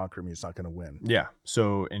going to conquer me. It's not going to win. Yeah.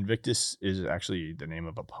 So Invictus is actually the name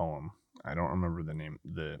of a poem. I don't remember the name,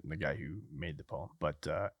 the guy who made the poem, but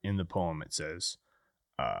in the poem it says,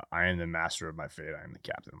 I am the master of my fate. I am the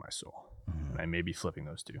captain of my soul. And I may be flipping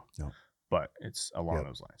those two, but it's along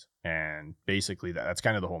those lines. And basically that's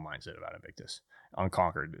kind of the whole mindset about Invictus.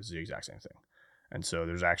 Unconquered is the exact same thing. And so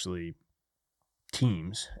there's actually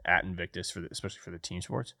teams at Invictus, especially for the team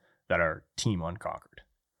sports, that are team unconquered.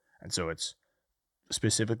 And so it's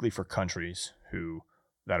specifically for countries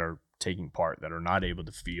that are taking part that are not able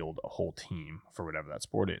to field a whole team for whatever that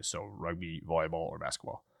sport is. So rugby, volleyball, or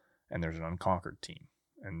basketball. And there's an unconquered team.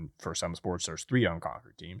 And for some sports, there's 3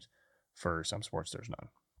 unconquered teams. For some sports, there's none.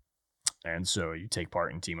 And so you take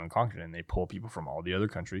part in Team Unconquered, and they pull people from all the other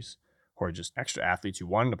countries who are just extra athletes who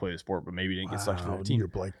wanted to play the sport, but maybe didn't get selected for the team.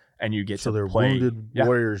 And you get to they're play. Wounded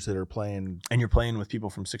warriors that are playing. And you're playing with people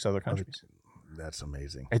from 6 other countries. That's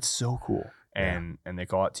amazing. It's so cool. And they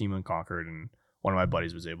call it Team Unconquered. And one of my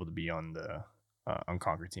buddies was able to be on the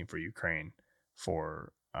Unconquered team for Ukraine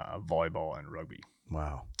for volleyball and rugby.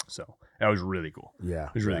 Wow. So that was really cool. Yeah.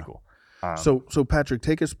 It was really cool. So Patrick,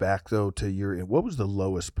 take us back though to what was the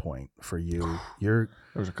lowest point for you? There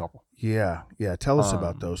was a couple. Yeah. Tell us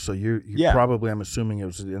about those. So you probably, I'm assuming it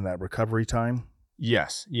was in that recovery time.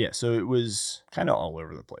 Yes. Yeah. So it was kind of all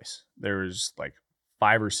over the place. There was like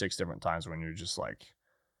 5 or 6 different times when you're just like,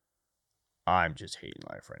 I'm just hating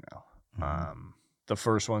life right now. The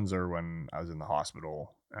first ones are when I was in the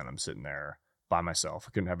hospital and I'm sitting there by myself.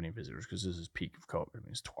 I couldn't have any visitors because this is peak of COVID. I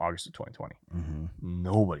mean, it's August of 2020.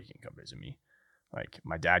 Nobody can come visit me. Like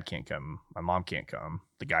my dad can't come. My mom can't come.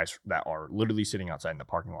 The guys that are literally sitting outside in the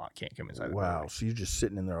parking lot can't come inside. Wow. So you're just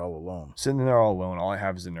sitting in there all alone. Sitting there all alone. All I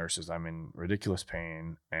have is the nurses. I'm in ridiculous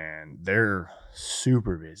pain and they're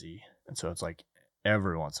super busy. And so it's like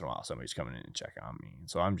every once in a while somebody's coming in and checking on me. And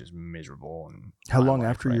so I'm just miserable. And how long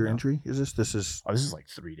after your injury is this? This is like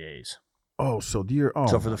 3 days. Oh, so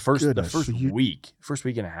so for the first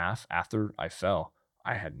week and a half after I fell,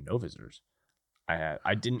 I had no visitors.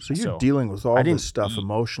 I didn't. So you're dealing with all this stuff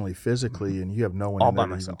emotionally, physically, and you have no one all by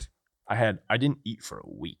myself. I didn't eat for a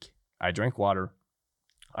week. I drank water.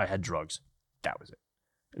 I had drugs. That was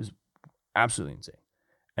it. Absolutely insane.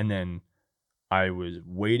 And then I was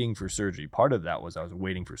waiting for surgery. Part of that was I was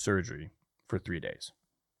waiting for surgery for 3 days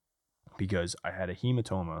because I had a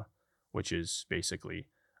hematoma, which is basically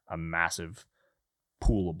a massive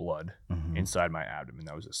pool of blood inside my abdomen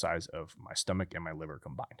that was the size of my stomach and my liver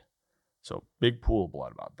combined. So big pool of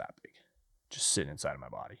blood about that big, just sitting inside of my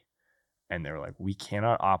body. And they were like, we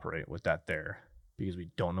cannot operate with that there because we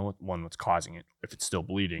don't know what's causing it, if it's still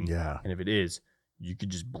bleeding. Yeah. And if it is, you could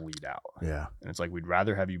just bleed out. Yeah. And it's like, we'd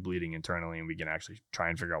rather have you bleeding internally and we can actually try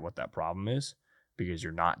and figure out what that problem is because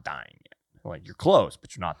you're not dying yet. Like, you're close,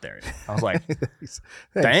 but you're not there yet. I was like,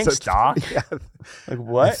 thanks, doc. Yeah. Like,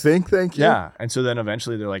 what? Thank you. Yeah. And so then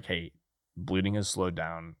eventually they're like, hey, bleeding has slowed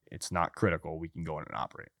down. It's not critical. We can go in and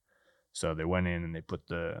operate. So they went in and they put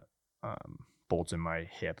the bolts in my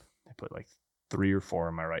hip. They put like 3 or 4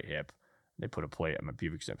 in my right hip. They put a plate at my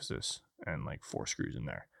pubic symphysis and like 4 screws in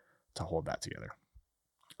there to hold that together.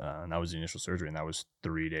 And that was the initial surgery. And that was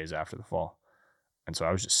 3 days after the fall. And so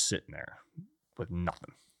I was just sitting there with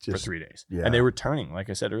nothing for 3 days. Yeah. And they were turning, like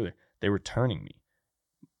I said earlier, they were turning me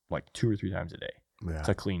like 2 or 3 times a day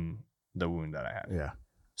to clean the wound that I had. Yeah.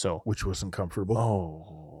 So, which wasn't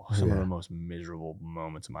comfortable. Some of the most miserable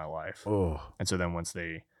moments of my life. Oh. And so then once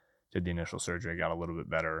they did the initial surgery, I got a little bit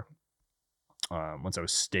better. Once I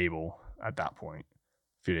was stable at that point,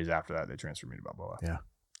 a few days after that, they transferred me to Balboa. Yeah.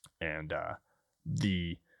 And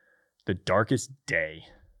the darkest day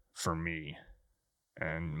for me,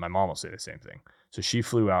 and my mom will say the same thing. So she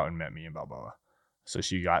flew out and met me in Balboa. So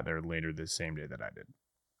she got there later the same day that I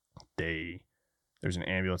did. There's an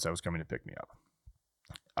ambulance that was coming to pick me up.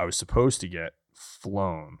 I was supposed to get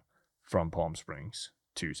flown from Palm Springs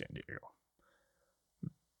to San Diego.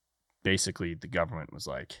 Basically, the government was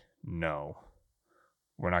like, no,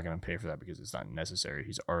 we're not going to pay for that because it's not necessary.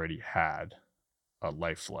 He's already had a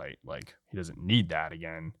life flight. Like, he doesn't need that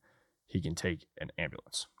again. He can take an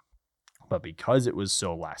ambulance. But because it was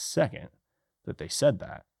so last second that they said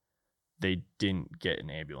that, they didn't get an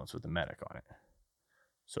ambulance with a medic on it.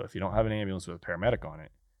 So if you don't have an ambulance with a paramedic on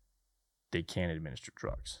it, they can't administer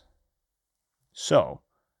drugs. So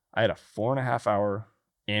I had a 4.5 hour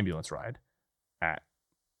ambulance ride at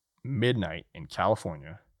midnight in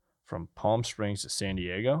California from Palm Springs to San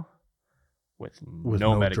Diego with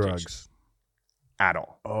no medication drugs at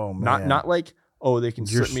all. Oh, man. Not like, oh, they can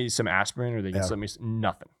slip me some aspirin or they can slip me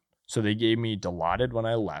nothing. So they gave me Dilaudid when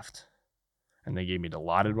I left and they gave me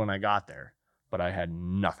Dilaudid when I got there, but I had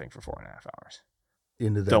nothing for 4.5 hours.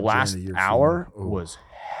 Into that the last hour feeling. was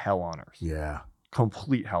hell on earth. Yeah.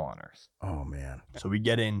 Complete hell on earth. Oh, man. So we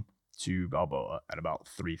get into Balboa at about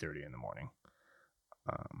 3:30 in the morning.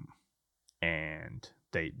 And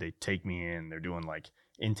they take me in. They're doing like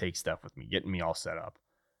intake stuff with me, getting me all set up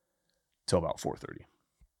till about 4:30.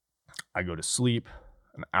 I go to sleep.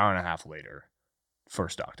 An hour and a half later,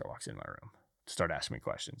 first doctor walks in my room to start asking me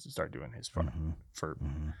questions and start doing his for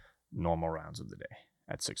normal rounds of the day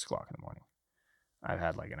at 6 o'clock in the morning. I've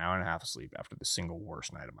had like an hour and a half of sleep after the single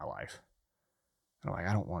worst night of my life. And I'm like,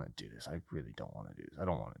 I don't want to do this. I really don't want to do this.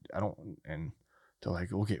 And they're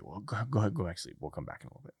like, okay, well, go ahead, go back to sleep. We'll come back in a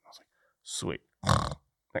little bit. And I was like, sweet.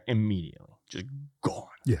 Like, immediately, just gone.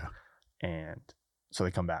 Yeah. And so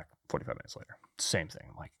they come back 45 minutes later. Same thing.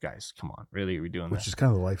 I'm like, guys, come on. Really? Are we doing Which this? is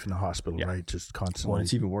kind of the life in the hospital, right? Just constantly. Well,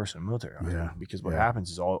 it's even worse in a military hospital because what Yeah.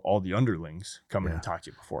 happens is all the underlings come in and talk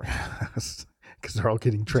to you before. Because they're all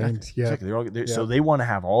getting trained. Exactly. Yeah. Exactly. So they want to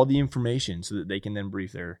have all the information so that they can then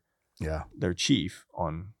brief their chief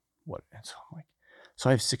on what. And so I'm like, so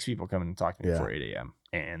I have 6 people coming and talking to me before 8 a.m.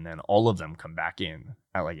 And then all of them come back in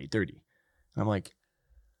at like 8:30. And I'm like,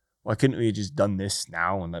 why couldn't we have just done this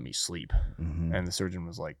now and let me sleep? And the surgeon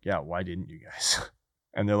was like, yeah, why didn't you guys?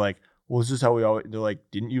 And they're like, well, this is how we always, they're like,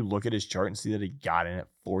 didn't you look at his chart and see that he got in at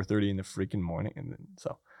 4:30 in the freaking morning? And then,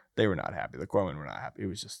 so they were not happy. The corpsmen were not happy. It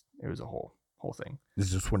was a whole thing.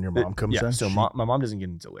 Is this when your mom comes in? So my mom doesn't get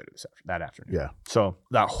in until later that afternoon. Yeah. So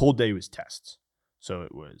that whole day was tests. So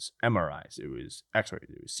it was MRIs, it was X-rays,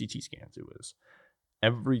 it was CT scans, it was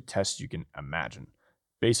every test you can imagine.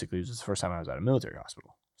 Basically, it was the first time I was at a military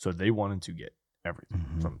hospital. So they wanted to get everything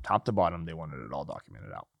from top to bottom. They wanted it all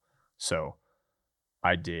documented out. So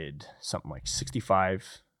I did something like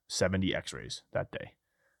 65, 70 X-rays that day.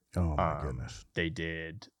 Oh my goodness. They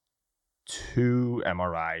did 2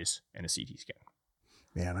 MRIs and a CT scan.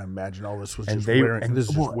 Man, I imagine all this was And just they- wearing. and- This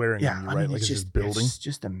is well, just wearing yeah, on you, I right? mean, Like it's it's just building. It's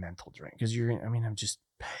just a mental drain because I'm just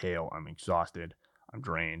pale. I'm exhausted. I'm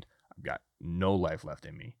drained. I've got no life left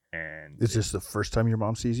in me. And Is this the first time your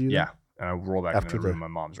mom sees you? then? yeah. And I roll back After into the room. the- My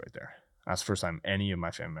mom's right there. That's the first time any of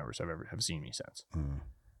my family members have seen me since. Mm.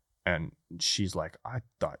 And she's like, I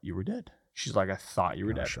thought you were dead. She's like, I thought you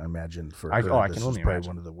were dead. I imagine for her, I this can was only probably imagine.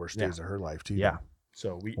 one of the worst days of her life too. Yeah. Then.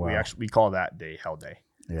 So we call that day hell day.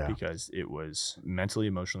 Yeah. Because it was mentally,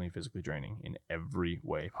 emotionally, physically draining in every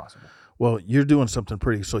way possible. Well, you're doing something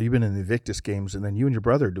pretty. So you've been in the Invictus Games, and then you and your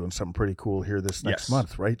brother are doing something pretty cool here this next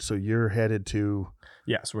month, right? So you're headed to.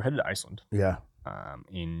 Yeah. So we're headed to Iceland. Yeah.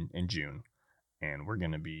 In June, and we're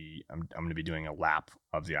gonna be. I'm gonna be doing a lap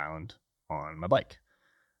of the island on my bike.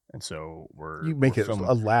 And so you make it filming.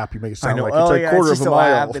 a lap. You make it sound like it's a quarter of a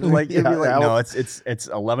mile. No, it's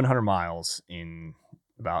 1,100 miles in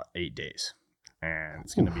about 8 days, and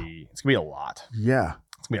it's gonna be a lot. Yeah,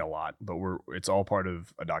 it's gonna be a lot. But it's all part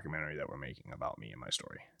of a documentary that we're making about me and my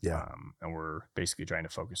story. Yeah, and we're basically trying to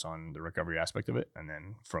focus on the recovery aspect of it, and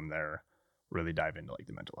then from there, really dive into like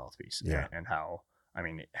the mental health piece. Yeah, and how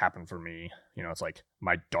it happened for me. It's like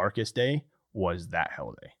my darkest day was that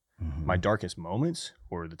hell day. Mm-hmm. My darkest moments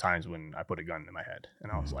were the times when I put a gun to my head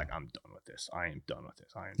and I was like, I'm done with this. I am done with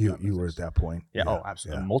this. You were at that point. Yeah. Oh,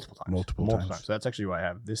 absolutely. Yeah. Multiple times. So that's actually why I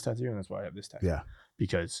have this tattoo, and that's why I have this tattoo. Yeah.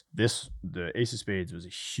 Because the Ace of Spades was a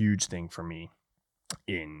huge thing for me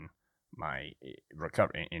in my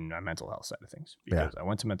recovery, in my mental health side of things. Because I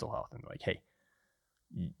went to mental health and like, hey,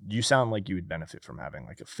 you sound like you would benefit from having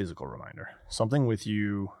like a physical reminder. Something with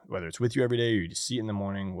you, whether it's with you every day or you just see it in the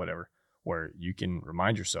morning, whatever, where you can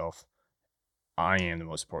remind yourself, I am the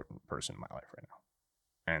most important person in my life right now.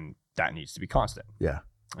 And that needs to be constant. Yeah.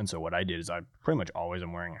 And so what I did is I pretty much always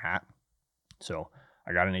am wearing a hat. So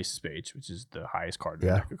I got an Ace of Spades, which is the highest card in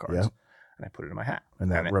the deck of cards. Yeah. And I put it in my hat.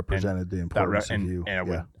 And that represented the importance of you.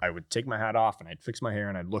 And I would take my hat off and I'd fix my hair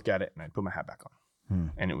and I'd look at it and I'd put my hat back on.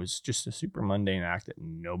 And it was just a super mundane act that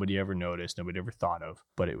nobody ever noticed, nobody ever thought of.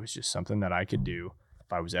 But it was just something that I could do.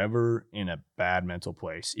 If I was ever in a bad mental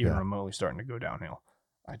place, even remotely starting to go downhill,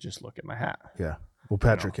 I just look at my hat. Yeah. Well,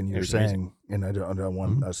 Patrick, and you're saying, amazing. And I don't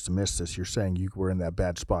want us to miss this, you're saying you were in that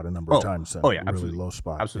bad spot a number of times. Oh, yeah. Really Absolutely. Low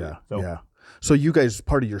spot. Absolutely. Yeah. So you guys,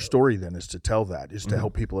 part of your story then is to tell that, is to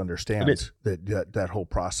help people understand that whole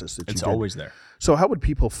process that it's always there. So how would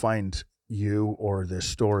people find you or this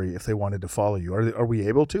story if they wanted to follow you? Are we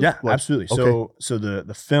able to? Yeah, absolutely. Okay. So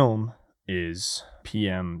the film is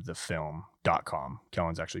pmthefilm.com.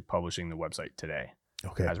 Kellen's actually publishing the website today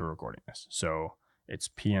as we're recording this. So it's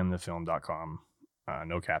pmthefilm.com.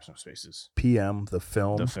 No caps, no spaces.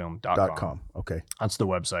 pmthefilm.com. Okay. That's the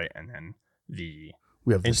website. And then we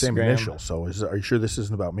have the same initial. So are you sure this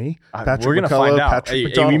isn't about me? Patrick we're going to find out.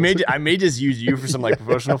 MacDonald. I may just use you for some like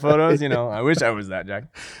promotional photos. I wish I was that, Jack.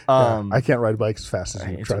 I can't ride bikes as fast as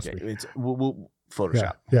you. Trust me. We'll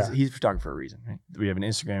Photoshop. Yeah. He's a photographer for a reason. Right? We have an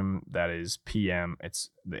Instagram that is PM.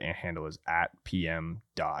 The handle is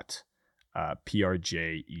 @pm.prject.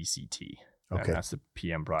 Okay. And that's the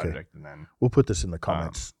PM project. Okay. And then we'll put this in the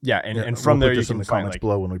comments. And from there you can the find comments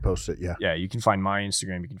below when we post it. Yeah. Yeah. You can find my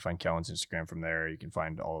Instagram. You can find Kellen's Instagram from there. You can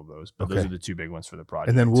find all of those. But those are the two big ones for the project.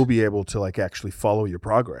 And then we'll be able to like actually follow your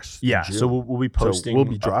progress. Yeah. So we'll be posting. So we'll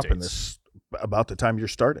be dropping this about the time you're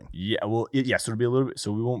starting. Yeah. Well, so it'll be a little bit.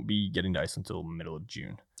 So we won't be getting to Iceland until middle of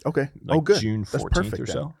June. Okay. Like good. June 14th or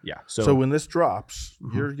so. Yeah. So when this drops,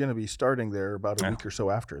 you're going to be starting there about a week or so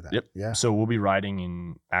after that. Yep. Yeah. So we'll be riding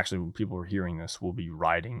when people are hearing this, we'll be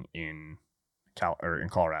riding in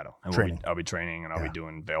Colorado. And I'll be training and I'll be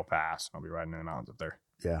doing Vail Pass. And I'll be riding in the mountains up there.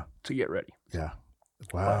 Yeah. To get ready. Yeah.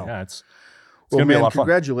 Wow. Yeah. It's going to be a lot of fun.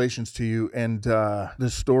 Congratulations to you. And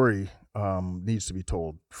this story needs to be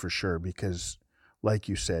told for sure because like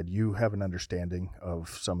you said, you have an understanding of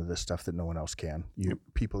some of this stuff that no one else can.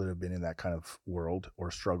 People that have been in that kind of world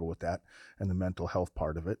or struggle with that, and the mental health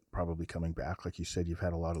part of it probably coming back. Like you said, you've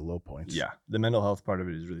had a lot of low points. Yeah, the mental health part of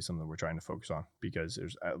it is really something we're trying to focus on because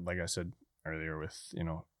there's, like I said earlier, with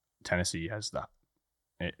Tennessee has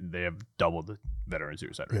they have doubled the veteran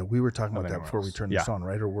suicide rate. Yeah, we were talking about that before we turned this on,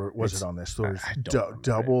 right? Or was it on this? So there's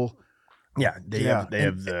double. Yeah, they have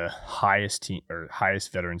the highest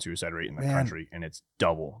veteran suicide rate in the country, and it's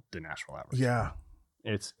double the national average. Yeah,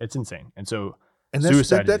 it's insane, and so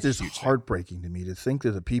suicide that is heartbreaking to me to think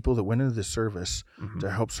that the people that went into the service to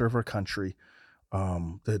help serve our country,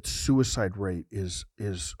 that suicide rate is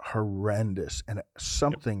horrendous, and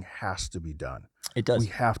something has to be done. It does. We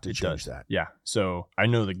have to change that. Yeah. So I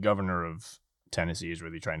know the governor of Tennessee is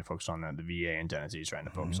really trying to focus on that. The VA in Tennessee is trying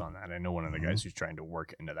to focus on that. I know one of the guys who's trying to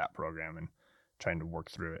work into that program and trying to work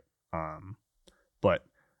through it. But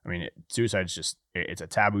I mean, suicide is just, it's a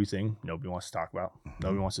taboo thing. Nobody wants to talk about.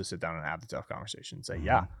 Nobody wants to sit down and have the tough conversation and say,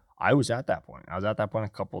 yeah, I was at that point. I was at that point a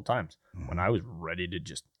couple of times when I was ready to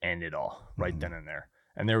just end it all right then and there.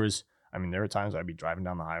 And there were times I'd be driving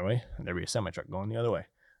down the highway and there'd be a semi truck going the other way.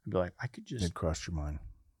 I'd be like, I could just. It crossed your mind.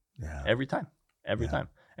 Yeah. Every time.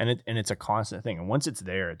 And it's a constant thing. And once it's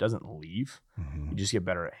there, it doesn't leave. Mm-hmm. You just get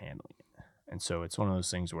better at handling it. And so it's one of those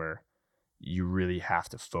things where you really have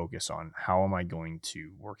to focus on how am I going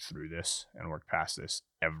to work through this and work past this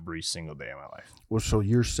every single day of my life. Well, so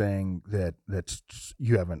you're saying that's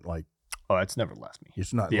you haven't like. Oh, it's never left me.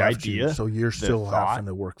 It's not the left idea. You, so you're still having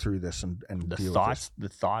to work through this and deal with this. The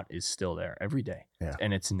thought is still there every day. Yeah.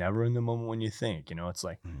 And it's never in the moment when you think, it's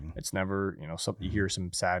like, it's never, you hear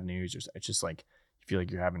some sad news, or it's just like, you feel like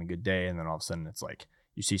you're having a good day. And then all of a sudden it's like,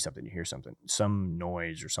 you see something, you hear something, some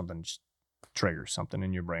noise or something just triggers something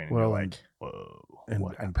in your brain. And you're like, whoa.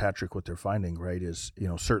 And Patrick, what they're finding, right, is,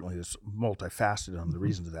 certainly it's multifaceted on the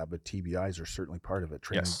reasons of that, but TBIs are certainly part of it.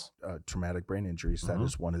 Traumatic brain injuries, that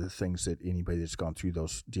is one of the things that anybody that's gone through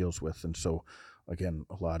those deals with. And so, again,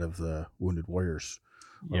 a lot of the wounded warriors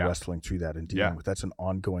are wrestling through that and dealing with. That's an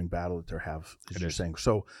ongoing battle that they have, as you're saying.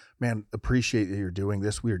 So, man, appreciate that you're doing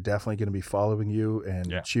this. We are definitely going to be following you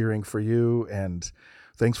and cheering for you. And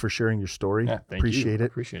thanks for sharing your story. Yeah, appreciate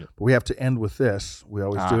it. Appreciate it. But we have to end with this. We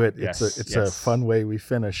always do it. Yes, it's a fun way we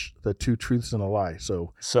finish the 2 truths and a lie.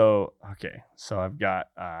 So okay. So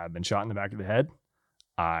I've been shot in the back of the head.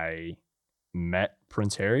 I met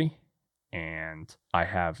Prince Harry, and I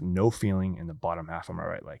have no feeling in the bottom half of my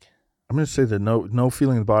right leg. I'm going to say the no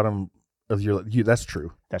feeling in the bottom of your leg. That's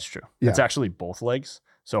true. That's true. Yeah. It's actually both legs.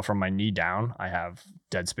 So from my knee down, I have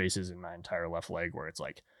dead spaces in my entire left leg where it's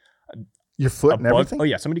like your foot and everything. Oh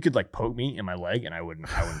yeah, somebody could like poke me in my leg and I wouldn't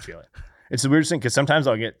feel it. It's the weirdest thing because sometimes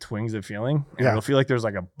I'll get twinges of feeling and it'll feel like there's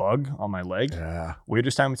like a bug on my leg. Yeah.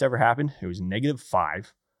 Weirdest time it's ever happened. It was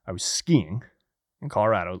 -5. I was skiing in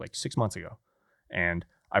Colorado like 6 months ago, and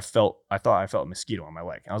I thought I felt a mosquito on my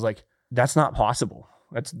leg. I was like, that's not possible.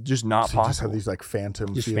 That's just not possible. You just have these like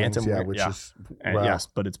phantom feelings, is yes,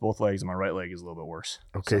 but it's both legs, and my right leg is a little bit worse.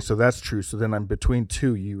 Okay, so that's true. So then I'm between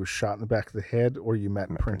two. You were shot in the back of the head, or you met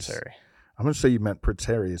Prince Harry. I'm going to say you met Prince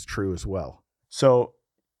Harry is true as well. So,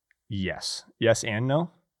 yes and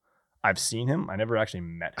no. I've seen him. I never actually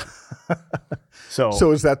met him.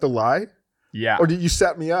 So is that the lie? Yeah. Or did you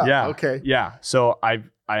set me up? Yeah. Okay. Yeah. So I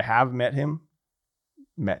have met him.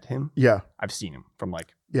 Yeah. I've seen him from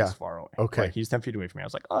like this far away. Okay. Like he's 10 feet away from me. I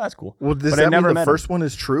was like, oh, that's cool. Well, does that mean the first one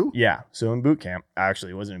is true? Yeah. So in boot camp,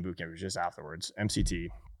 actually, it wasn't in boot camp. It was just afterwards. MCT,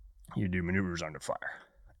 you do maneuvers under fire,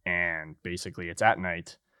 and basically it's at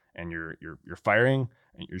night, and you're firing,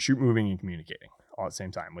 and you're shoot moving and communicating all at the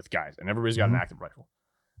same time with guys, and everybody's got an active rifle.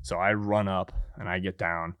 So I run up and I get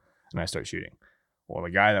down and I start shooting. Well, the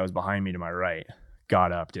guy that was behind me to my right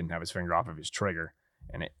got up, didn't have his finger off of his trigger,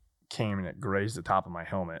 and it came and it grazed the top of my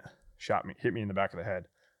helmet, hit me in the back of the head,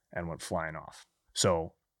 and went flying off.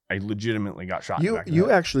 So I legitimately got shot in the back of the head.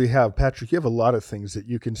 You actually have, Patrick, you have a lot of things that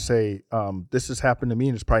you can say, this has happened to me,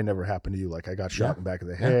 and it's probably never happened to you. Like I got shot in the back of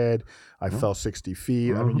the head. I fell 60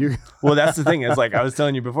 feet. I mean, you. Well, that's the thing. It's like I was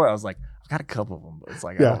telling you before, I was like, I've got a couple of them, but it's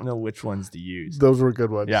like, I don't know which ones to use. Those were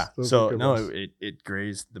good ones. Yeah. It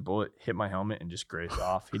grazed, the bullet hit my helmet and just grazed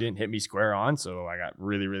off. He didn't hit me square on, so I got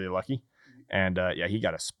really, really lucky. And he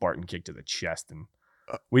got a Spartan kick to the chest, and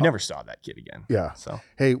we never saw that kid again. Yeah. So,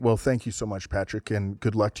 hey, well, thank you so much, Patrick, and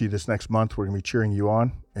good luck to you this next month. We're going to be cheering you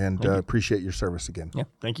on, and appreciate your service again. Yeah,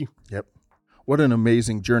 thank you. Yep. What an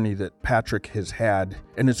amazing journey that Patrick has had.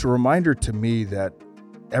 And it's a reminder to me that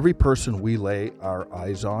every person we lay our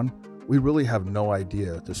eyes on, we really have no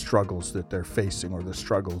idea the struggles that they're facing or the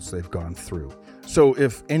struggles they've gone through. So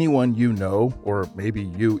if anyone you know, or maybe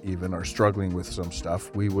you even are struggling with some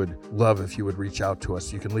stuff, we would love if you would reach out to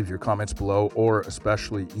us. You can leave your comments below, or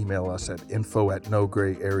especially email us at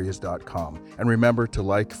info@nograyAreas.com. And remember to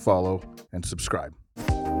like, follow, and subscribe.